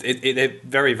it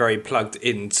very, very plugged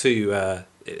into a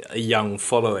young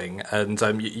following, and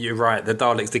you're right. The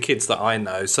Daleks, the kids that I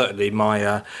know, certainly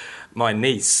my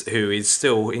niece, who is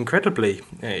still incredibly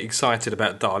excited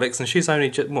about Daleks, and she's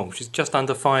only she's just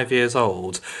under 5 years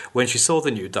old. When she saw the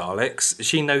new Daleks,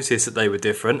 she noticed that they were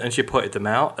different, and she pointed them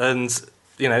out, and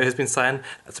has been saying,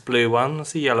 that's a blue one,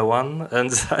 that's a yellow one,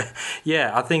 and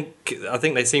I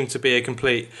think they seem to be a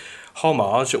complete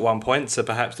homage at one point to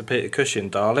perhaps the Peter Cushing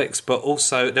Daleks, but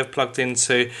also they've plugged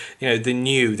into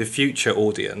the future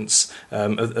audience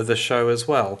of the show as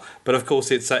well. But of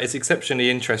course it's exceptionally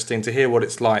interesting to hear what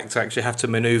it's like to actually have to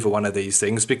manoeuvre one of these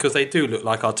things, because they do look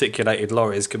like articulated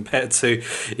lorries compared to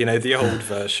the old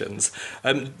versions.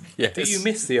 Yes. Do you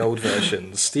miss the old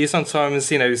versions? Do you sometimes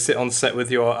sit on set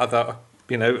with your other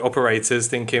operators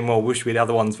thinking, well, wish the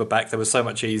other ones were back, they were so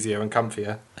much easier and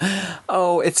comfier?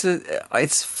 Oh,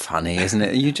 it's funny, isn't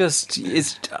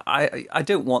it? I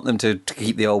don't want them to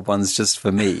keep the old ones just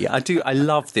for me. I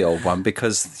love the old one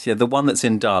because the one that's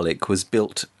in Dalek was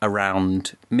built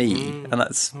around me, and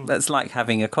that's like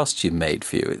having a costume made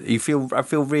for you. I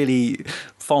feel really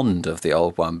fond of the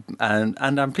old one, and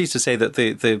I'm pleased to say that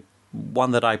the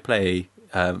one that I play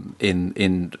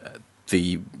in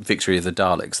the Victory of the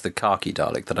Daleks, the khaki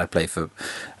Dalek that I play for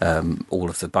all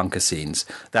of the bunker scenes,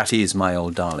 that is my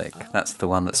old Dalek. That's the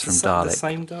one that's from Dalek. The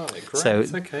same Dalek, right? So,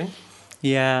 it's okay.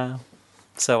 Yeah.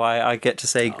 So I get to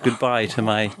say goodbye to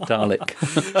my Dalek.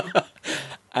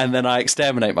 And then I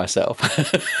exterminate myself.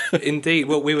 Indeed.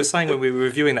 Well, we were saying when we were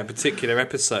reviewing that particular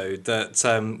episode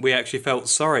that we actually felt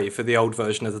sorry for the old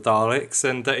version of the Daleks,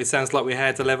 and it sounds like we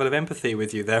had a level of empathy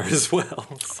with you there as well.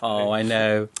 So. Oh, I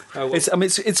know.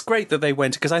 It's great that they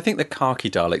went, because I think the khaki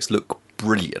Daleks look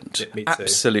brilliant. Me too.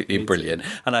 Absolutely brilliant.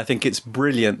 And I think it's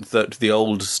brilliant that the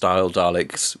old style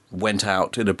Daleks went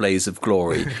out in a blaze of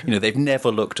glory. They've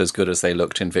never looked as good as they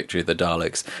looked in Victory of the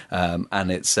Daleks,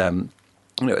 and it's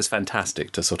it's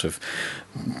fantastic to sort of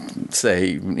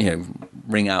say,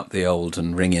 ring out the old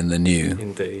and ring in the new.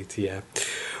 Indeed, yeah.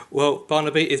 Well,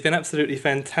 Barnaby, it's been absolutely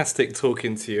fantastic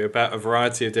talking to you about a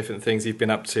variety of different things you've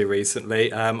been up to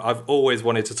recently. I've always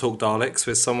wanted to talk Daleks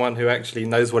with someone who actually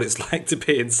knows what it's like to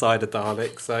be inside a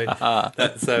Dalek. So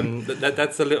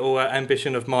that's a little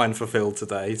ambition of mine fulfilled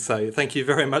today. So thank you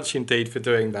very much indeed for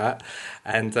doing that,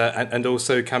 and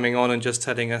also coming on and just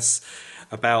telling us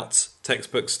about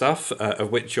textbook stuff,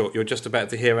 of which you're just about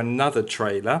to hear another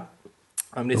trailer.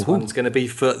 This one's going to be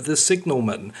for The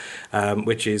Signalman,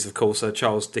 which is, of course, a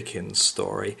Charles Dickens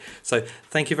story. So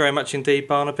thank you very much indeed,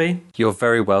 Barnaby. You're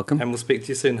very welcome. And we'll speak to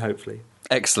you soon, hopefully.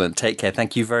 Excellent. Take care.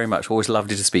 Thank you very much. Always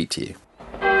lovely to speak to you.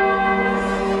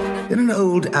 In an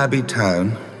old abbey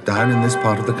town down in this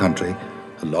part of the country,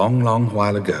 a long, long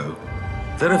while ago,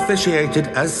 there officiated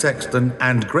as sexton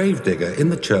and gravedigger in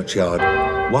the churchyard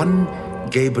one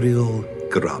Gabriel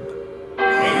Grubb.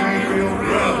 Gabriel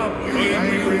Grubb!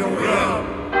 Gabriel Grubb!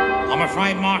 I'm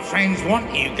afraid my friends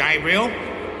want you, Gabriel,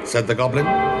 said the goblin.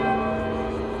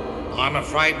 I'm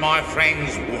afraid my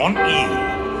friends want you,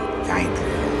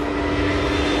 Gabriel.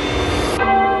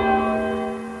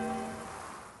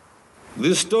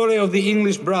 The story of the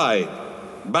English bride,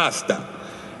 basta.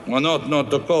 One ought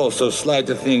not to call so slight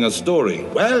a thing a story.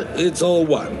 Well, it's all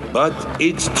one, but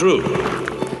it's true.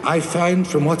 I find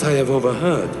from what I have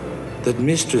overheard that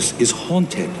Mistress is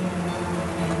haunted.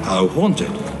 How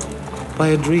haunted? By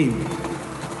a dream.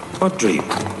 What dream?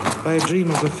 by a dream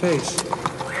of the face.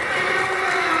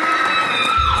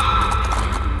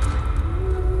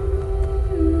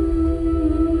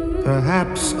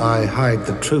 Perhaps I hide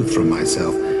the truth from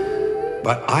myself,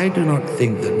 but I do not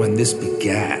think that when this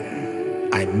began,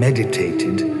 I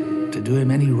meditated to do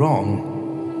him any wrong.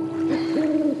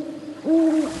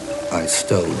 I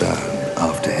stole down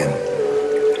after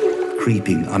him,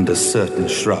 creeping under certain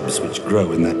shrubs which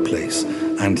grow in that place,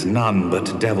 and none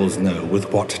but devils know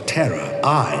with what terror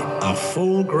I, a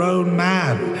full-grown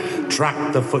man,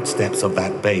 tracked the footsteps of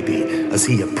that baby as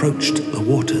he approached the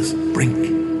water's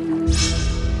brink.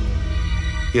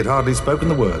 He had hardly spoken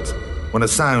the words when a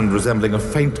sound resembling a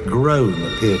faint groan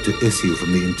appeared to issue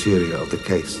from the interior of the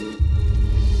case.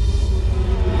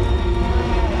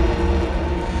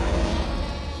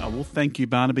 Thank you,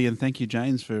 Barnaby, and thank you,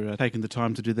 James, for taking the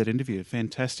time to do that interview.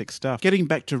 Fantastic stuff. Getting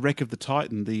back to Wreck of the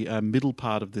Titan, the middle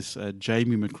part of this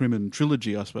Jamie McCrimmon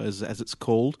trilogy, I suppose, as it's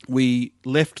called, we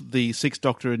left the Sixth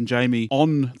Doctor and Jamie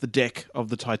on the deck of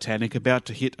the Titanic, about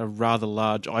to hit a rather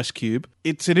large ice cube.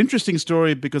 It's an interesting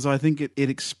story because I think it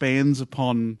expands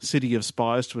upon City of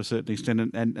Spies to a certain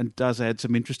extent and does add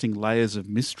some interesting layers of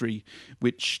mystery,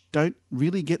 which don't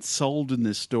really get sold in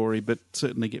this story, but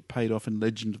certainly get paid off in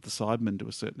Legend of the Cybermen to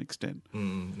a certain extent.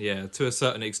 Yeah, to a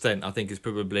certain extent, I think is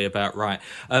probably about right.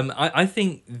 I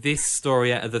think this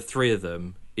story out of the three of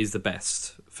them is the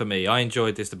best for me. I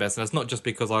enjoyed this the best, and that's not just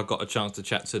because I got a chance to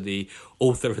chat to the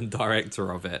author and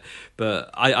director of it,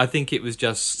 but I think it was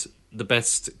just the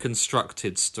best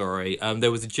constructed story.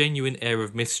 There was a genuine air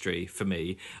of mystery for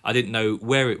me. I didn't know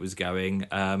where it was going.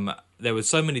 There were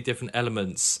so many different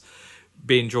elements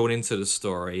being drawn into the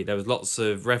story. There was lots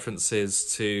of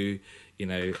references to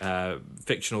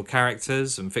fictional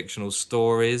characters and fictional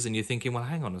stories, and you're thinking, well,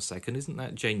 hang on a second, isn't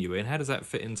that genuine? How does that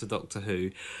fit into Doctor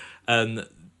Who? And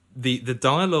the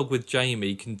dialogue with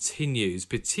Jamie continues,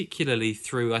 particularly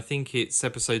through, I think it's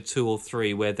episode 2 or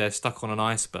 3, where they're stuck on an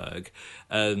iceberg,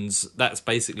 and that's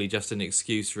basically just an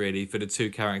excuse, really, for the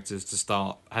two characters to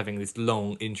start having this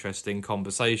long, interesting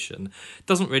conversation.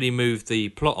 Doesn't really move the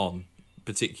plot on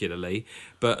particularly,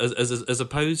 but as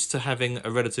opposed to having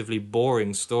a relatively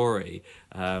boring story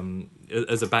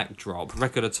as a backdrop,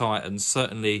 Record of Titans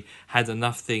certainly had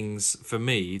enough things for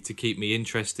me to keep me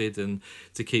interested and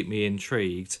to keep me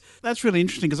intrigued. That's really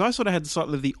interesting, because I sort of had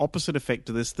slightly the opposite effect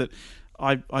to this, that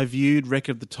I viewed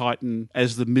Record of the Titan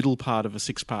as the middle part of a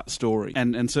 6-part story,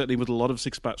 and certainly with a lot of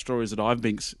 6-part stories that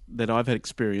I've had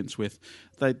experience with,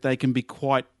 they can be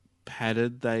quite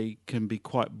padded, they can be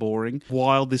quite boring.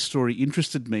 While this story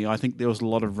interested me, I think there was a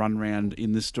lot of run round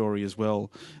in this story as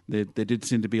well. There did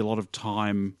seem to be a lot of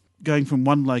time going from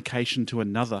one location to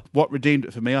another. What redeemed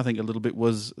it for me, I think, a little bit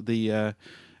was the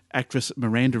actress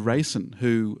Miranda Rayson,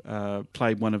 who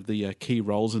played one of the key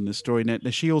roles in this story. Now,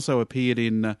 she also appeared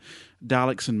in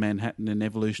Daleks in Manhattan and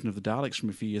Evolution of the Daleks from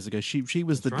a few years ago. She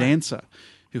was the dancer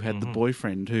who had the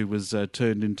boyfriend who was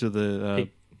turned into the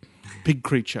pig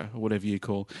creature, or whatever you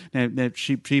call. Now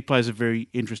she plays a very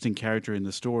interesting character in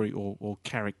the story, or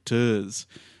characters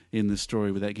in this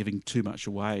story, without giving too much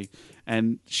away.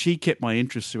 And she kept my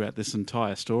interest throughout this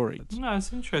entire story. No,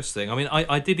 it's interesting. I mean,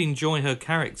 I did enjoy her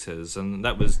characters, and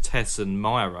that was Tess and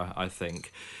Myra, I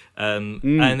think.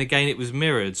 And again, it was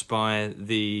mirrored by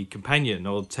the companion,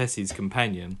 or Tessie's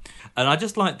companion. And I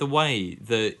just liked the way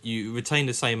that you retain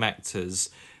the same actors,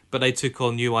 but they took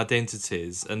on new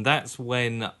identities. And that's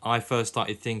when I first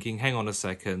started thinking, hang on a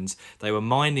second, they were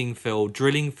mining Phil,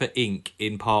 drilling for ink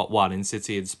in part 1 in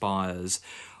City of Spires.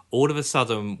 All of a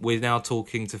sudden, we're now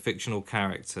talking to fictional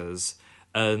characters.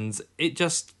 And it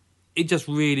just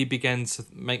really began to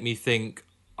make me think,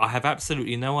 I have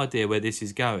absolutely no idea where this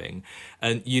is going.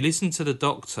 And you listen to the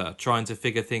Doctor trying to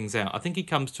figure things out. I think he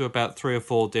comes to about 3 or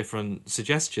 4 different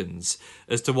suggestions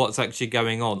as to what's actually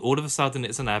going on. All of a sudden,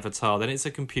 it's an avatar, then it's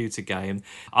a computer game.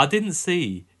 I didn't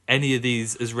see any of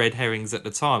these as red herrings at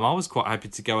the time. I was quite happy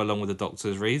to go along with the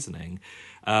Doctor's reasoning.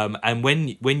 And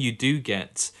when you do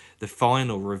get the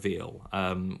final reveal,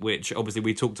 which obviously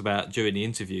we talked about during the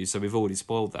interview, so we've already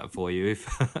spoiled that for you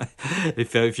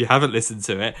if you haven't listened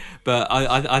to it. But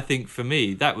I think for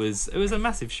me it was a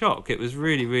massive shock. It was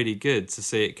really, really good to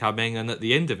see it coming, and at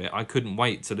the end of it, I couldn't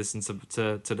wait to listen to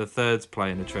the third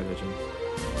play in the trilogy.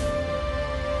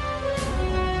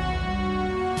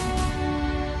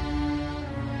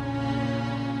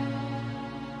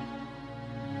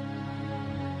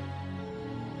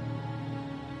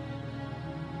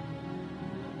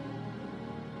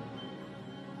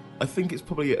 I think it's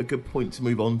probably a good point to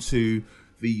move on to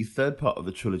the third part of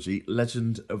the trilogy,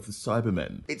 Legend of the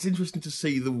Cybermen. It's interesting to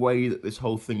see the way that this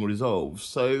whole thing resolves.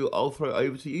 So I'll throw it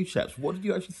over to you, chaps. What did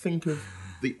you actually think of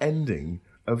the ending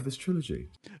of this trilogy.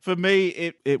 For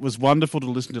me, it was wonderful to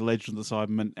listen to Legend of the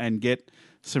Cybermen and get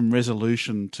some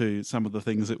resolution to some of the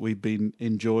things that we've been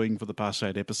enjoying for the past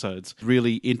 8 episodes.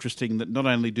 Really interesting that not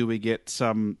only do we get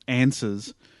some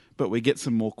answers, but we get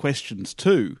some more questions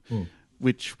too,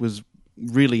 which was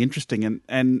really interesting.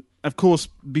 And of course,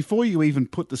 before you even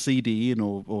put the CD in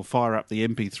or fire up the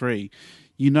MP3,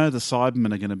 you know the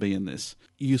Cybermen are going to be in this.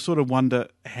 You sort of wonder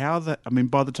how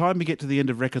by the time you get to the end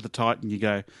of Wreck of the Titan, you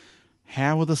go,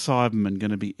 how are the Cybermen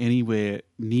going to be anywhere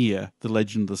near the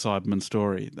Legend of the Cybermen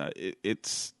story?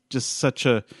 It's just such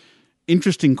a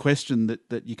interesting question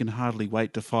that you can hardly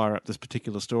wait to fire up this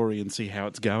particular story and see how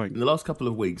it's going. In the last couple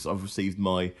of weeks, I've received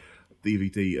my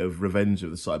DVD of Revenge of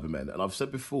the Cybermen, and I've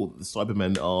said before that the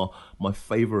Cybermen are my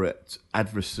favourite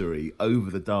adversary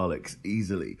over the Daleks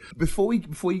easily. Before you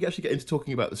actually get into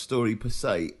talking about the story per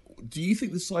se, do you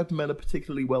think the Cybermen are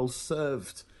particularly well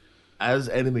served as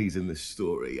enemies in this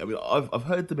story? I mean, I've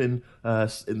heard them in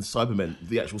Cybermen,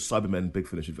 the actual Cybermen Big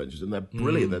Finish adventures, and they're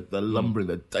brilliant. They're lumbering,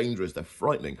 they're dangerous, they're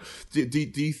frightening. Do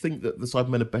you think that the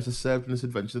Cybermen are better served in this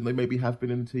adventure than they maybe have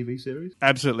been in the TV series?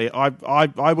 Absolutely.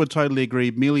 I would totally agree,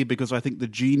 merely because I think the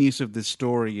genius of this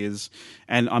story is,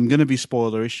 and I'm going to be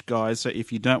spoilerish, guys, so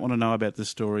if you don't want to know about this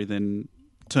story, then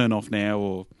turn off now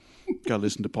or go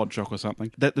listen to Podshock or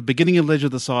something. At the beginning of Legend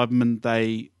of the Cybermen,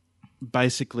 they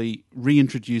basically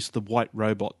reintroduced the white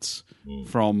robots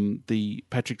from the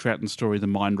Patrick Troughton story, The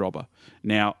Mind Robber.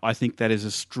 Now, I think that is a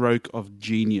stroke of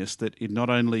genius, that it not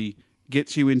only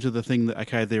gets you into the thing that,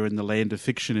 okay, they're in the land of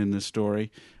fiction in this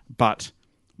story, but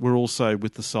we're also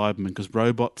with the Cybermen, because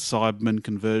robot, Cyberman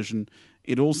conversion,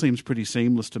 it all seems pretty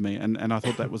seamless to me, and I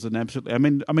thought that was an absolutely...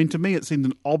 I mean, to me, it seemed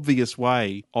an obvious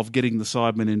way of getting the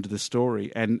Cybermen into the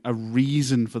story, and a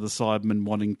reason for the Cybermen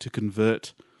wanting to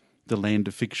convert the land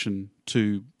of fiction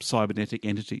to cybernetic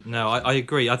entity. No, I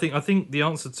agree. I think the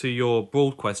answer to your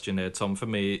broad question here, Tom, for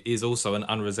me, is also an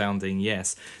unresounding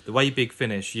yes. The way Big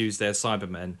Finish use their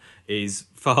Cybermen is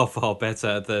far, far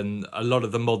better than a lot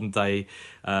of the modern day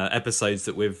episodes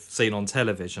that we've seen on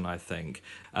television, I think.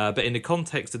 But in the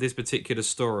context of this particular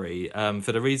story,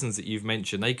 for the reasons that you've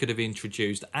mentioned, they could have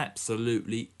introduced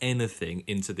absolutely anything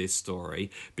into this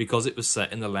story because it was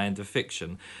set in the land of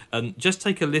fiction. And just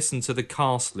take a listen to the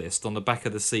cast list on the back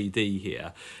of the CD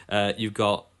here. You've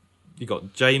got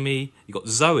Jamie, you've got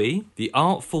Zoe, the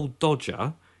Artful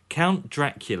Dodger, Count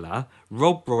Dracula,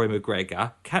 Rob Roy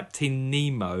McGregor, Captain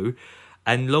Nemo,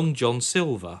 and Long John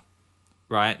Silver.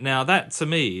 Right, now that to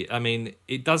me, I mean,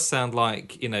 it does sound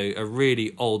like, a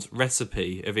really odd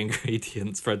recipe of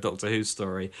ingredients for a Doctor Who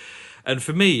story. And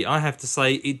for me, I have to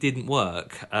say it didn't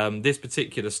work. This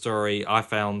particular story I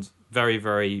found very,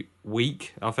 very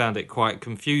weak. I found it quite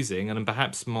confusing, and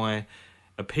perhaps my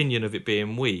opinion of it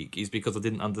being weak is because I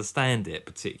didn't understand it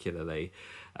particularly.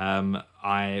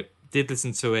 I did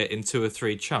listen to it in 2 or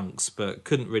 3 chunks, but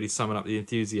couldn't really summon up the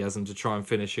enthusiasm to try and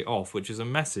finish it off, which is a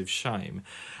massive shame.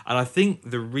 And I think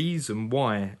the reason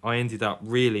why I ended up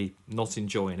really not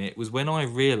enjoying it was when I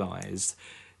realised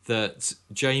that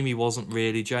Jamie wasn't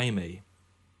really Jamie.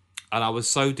 And I was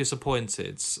so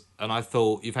disappointed. And I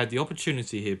thought, you've had the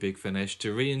opportunity here, Big Finish,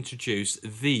 to reintroduce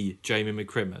the Jamie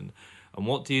McCrimmon. And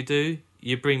what do?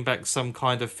 You bring back some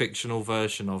kind of fictional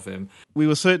version of him. We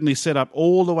were certainly set up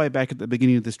all the way back at the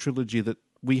beginning of this trilogy that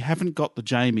we haven't got the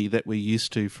Jamie that we're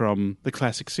used to from the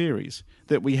classic series.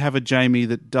 That we have a Jamie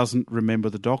that doesn't remember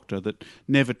the Doctor, that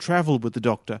never travelled with the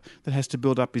Doctor, that has to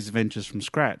build up his adventures from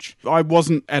scratch. I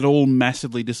wasn't at all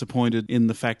massively disappointed in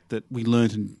the fact that we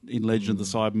learnt in Legend of the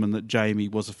Cybermen that Jamie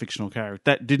was a fictional character.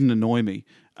 That didn't annoy me.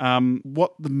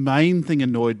 What the main thing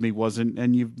annoyed me was,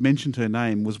 and you've mentioned her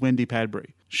name, was Wendy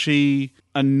Padbury. She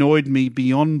annoyed me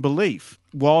beyond belief.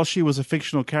 While she was a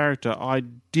fictional character, I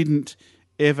didn't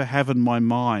ever have in my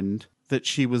mind that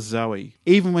she was Zoe.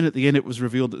 Even when at the end it was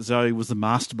revealed that Zoe was the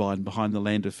mastermind behind the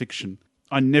land of fiction,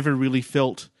 I never really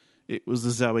felt it was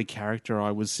the Zoe character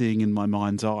I was seeing in my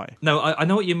mind's eye. No, I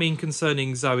know what you mean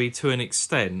concerning Zoe to an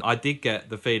extent. I did get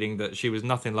the feeling that she was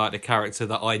nothing like the character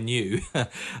that I knew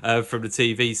from the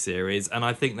TV series, and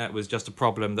I think that was just a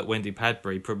problem that Wendy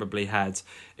Padbury probably had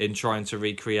in trying to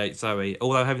recreate Zoe.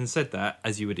 Although, having said that,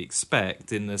 as you would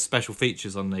expect, in the special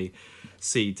features on the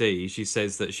CD, she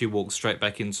says that she walks straight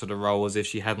back into the role as if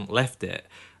she hadn't left it.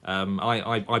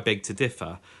 I beg to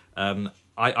differ.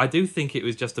 I do think it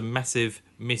was just a massive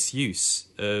misuse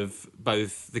of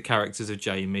both the characters of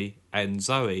Jamie and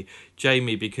Zoe.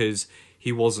 Jamie because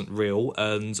he wasn't real,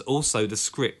 and also the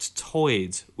script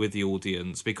toyed with the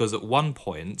audience, because at one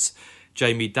point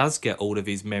Jamie does get all of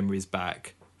his memories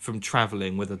back from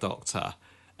travelling with the Doctor,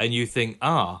 and you think,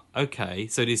 okay,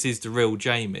 so this is the real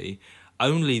Jamie,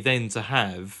 only then to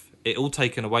have it all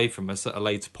taken away from us at a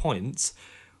later point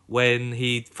when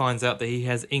he finds out that he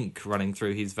has ink running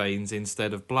through his veins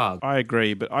instead of blood. I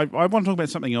agree, but I want to talk about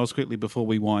something else quickly before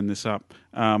we wind this up.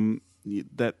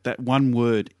 That one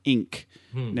word, ink.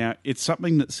 Now, it's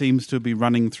something that seems to be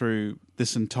running through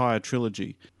this entire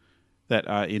trilogy. That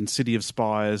in City of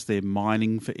Spires, they're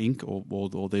mining for ink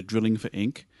or they're drilling for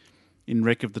ink. In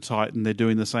Wreck of the Titan, they're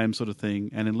doing the same sort of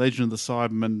thing. And in Legend of the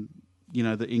Cybermen,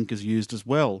 the ink is used as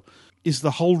well. Is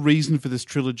the whole reason for this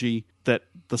trilogy that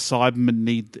the Cybermen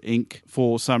need the ink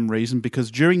for some reason? Because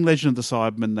during Legend of the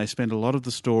Cybermen, they spend a lot of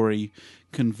the story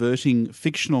converting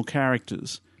fictional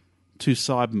characters to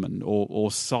Cybermen or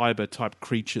cyber-type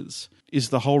creatures. Is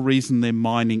the whole reason they're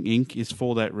mining ink is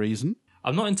for that reason?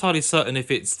 I'm not entirely certain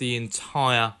if it's the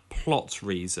entire plot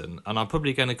reason, and I'm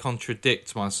probably going to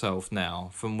contradict myself now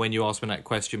from when you asked me that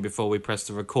question before we pressed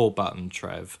the record button,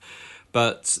 Trev.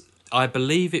 But I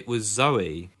believe it was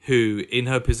Zoe who, in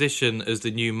her position as the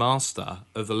new master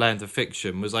of the Land of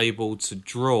Fiction, was able to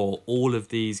draw all of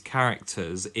these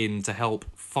characters in to help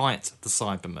fight the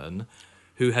Cybermen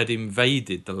who had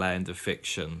invaded the Land of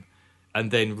Fiction,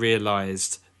 and then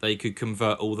realised they could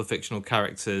convert all the fictional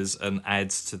characters and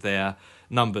add to their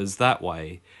numbers that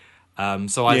way. I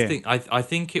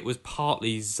think it was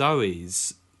partly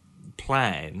Zoe's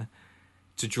plan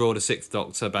to draw the Sixth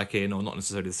Doctor back in, or not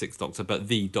necessarily the Sixth Doctor, but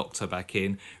the Doctor back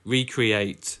in,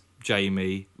 recreate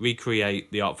Jamie,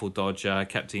 recreate the Artful Dodger,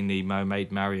 Captain Nemo,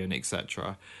 Maid Marian,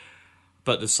 etc.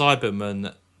 But the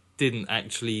Cybermen didn't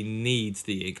actually need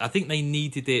the ink. I think they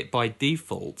needed it by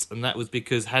default, and that was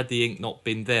because had the ink not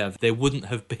been there wouldn't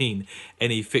have been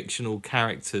any fictional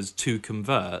characters to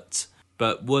convert.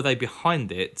 But were they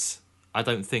behind it? I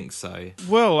don't think so.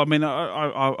 Well, I mean,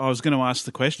 I was going to ask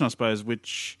the question, I suppose,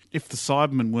 which, if the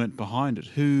Cybermen weren't behind it,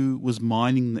 who was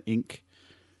mining the ink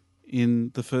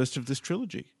in the first of this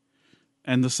trilogy?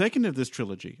 And the second of this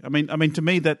trilogy? I mean, to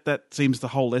me, that seems the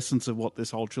whole essence of what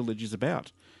this whole trilogy is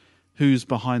about. Who's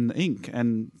behind the ink?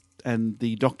 And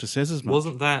the Doctor says as much.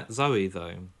 Wasn't that Zoe,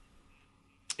 though?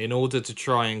 In order to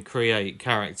try and create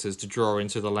characters to draw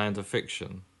into the Land of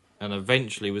Fiction. And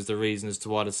eventually was the reason as to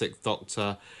why the Sixth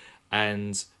Doctor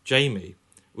and Jamie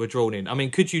were drawn in. I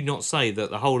mean, could you not say that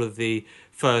the whole of the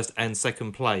first and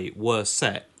second play were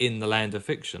set in the Land of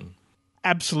Fiction?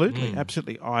 Absolutely,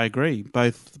 absolutely. I agree.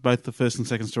 Both the first and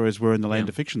second stories were in the Land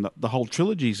of Fiction. The whole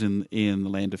trilogy's in the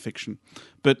Land of Fiction.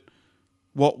 But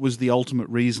what was the ultimate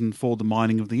reason for the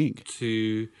mining of the ink?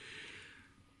 To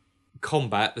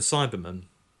combat the Cybermen.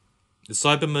 The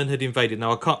Cybermen had invaded.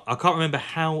 Now, I can't remember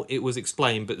how it was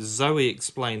explained, but Zoe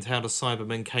explained how the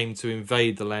Cybermen came to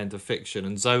invade the Land of Fiction,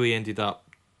 and Zoe ended up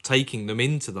taking them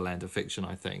into the Land of Fiction,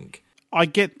 I think. I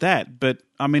get that, but,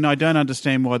 I mean, I don't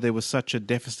understand why there was such a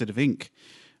deficit of ink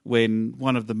when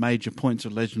one of the major points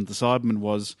of Legend of the Cybermen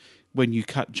was when you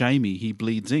cut Jamie, he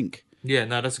bleeds ink. Yeah,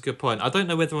 no, that's a good point. I don't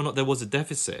know whether or not there was a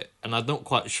deficit, and I'm not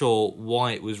quite sure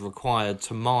why it was required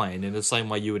to mine in the same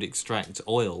way you would extract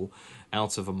oil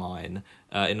out of a mine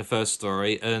in the first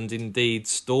story, and indeed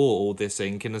store all this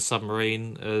ink in a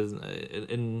submarine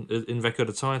in Wreck of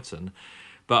the Titan.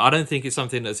 But I don't think it's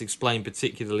something that's explained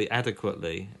particularly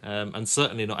adequately, and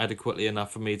certainly not adequately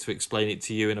enough for me to explain it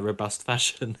to you in a robust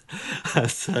fashion. I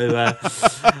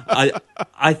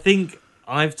think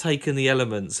I've taken the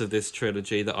elements of this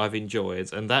trilogy that I've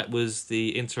enjoyed, and that was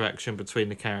the interaction between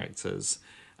the characters.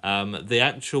 The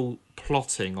actual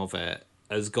plotting of it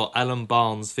has got Alan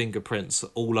Barnes' fingerprints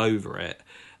all over it.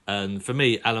 And for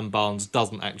me, Alan Barnes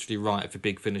doesn't actually write for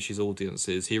Big Finish's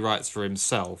audiences. He writes for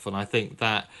himself, and I think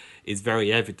that is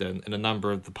very evident in a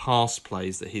number of the past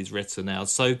plays that he's written now.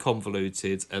 So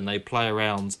convoluted, and they play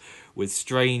around with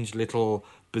strange little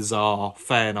bizarre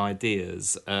fan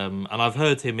ideas. And I've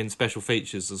heard him in special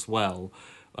features as well,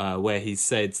 where he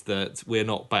said that we're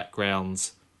not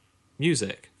background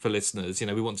music for listeners. You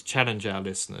know, we want to challenge our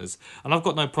listeners. And I've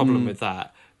got no problem with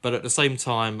that. But at the same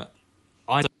time,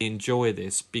 I enjoy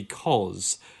this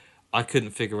because I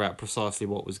couldn't figure out precisely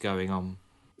what was going on.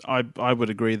 I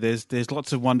would agree. There's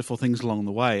lots of wonderful things along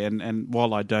the way, and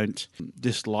while I don't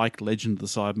dislike Legend of the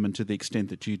Cybermen to the extent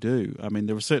that you do, I mean,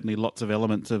 there are certainly lots of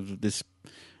elements of this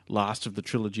last of the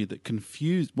trilogy that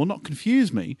not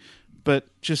confused me, but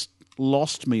just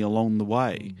lost me along the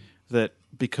way. That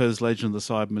because Legend of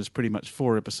the Cybermen is pretty much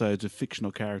 4 episodes of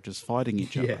fictional characters fighting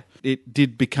each other, it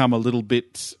did become a little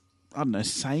bit, I don't know,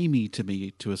 samey to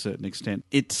me to a certain extent.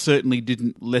 It certainly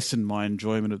didn't lessen my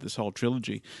enjoyment of this whole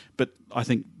trilogy. But I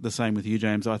think the same with you,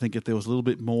 James. I think if there was a little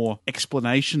bit more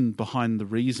explanation behind the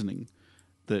reasoning,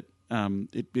 that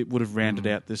it would have rounded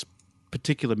out this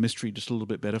particular mystery just a little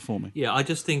bit better for me. Yeah, I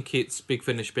just think it's Big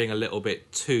Finish being a little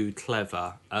bit too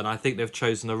clever, and I think they've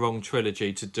chosen the wrong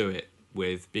trilogy to do it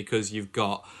with, because you've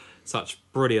got such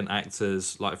brilliant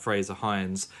actors like Fraser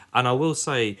Hines, and I will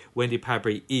say Wendy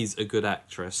Padbury is a good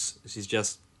actress. She's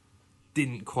just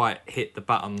didn't quite hit the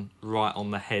button right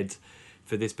on the head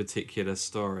for this particular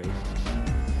story.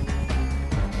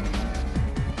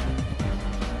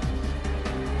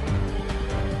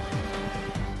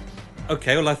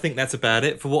 Okay, well, I think that's about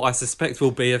it for what I suspect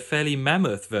will be a fairly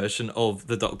mammoth version of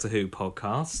the Doctor Who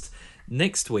podcast.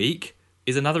 Next week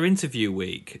is another interview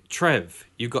week. Trev,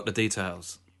 you've got the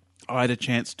details. I had a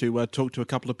chance to talk to a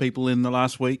couple of people in the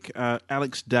last week,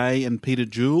 Alex Day and Peter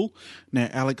Jewell. Now,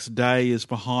 Alex Day is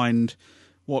behind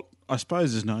what I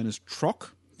suppose is known as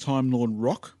TROC, Time Lord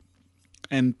Rock,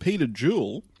 and Peter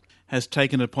Jewell has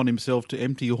taken it upon himself to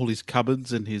empty all his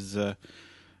cupboards and his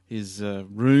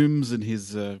rooms and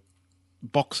his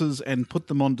boxes and put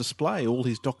them on display. All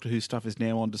his Doctor Who stuff is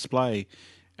now on display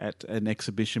at an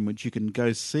exhibition which you can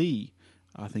go see,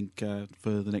 I think, for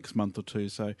the next month or two.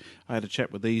 So I had a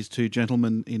chat with these two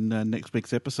gentlemen in next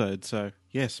week's episode. So,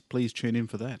 yes, please tune in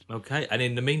for that. Okay, and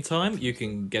in the meantime, you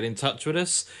can get in touch with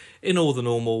us in all the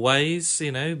normal ways,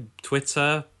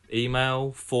 Twitter,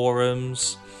 email,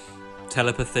 forums,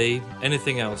 telepathy,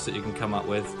 anything else that you can come up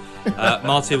with.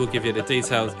 Marty will give you the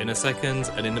details in a second,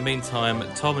 and in the meantime,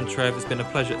 Tom and Trev, it's been a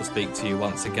pleasure to speak to you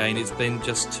once again. It's been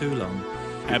just too long.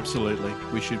 Absolutely.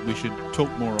 We should talk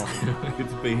more often. Good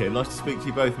to be here. Nice to speak to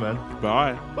you both, man.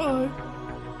 Bye. Bye.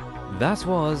 That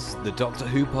was the Doctor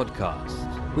Who podcast,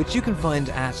 which you can find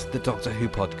at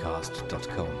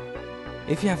thedoctorwhopodcast.com.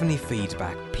 If you have any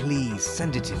feedback, please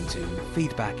send it in to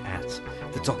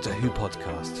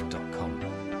feedback@thedoctorwhopodcast.com.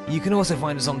 You can also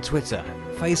find us on Twitter,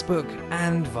 Facebook,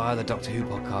 and via the Doctor Who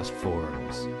podcast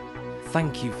forums.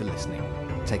 Thank you for listening.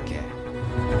 Take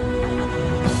care.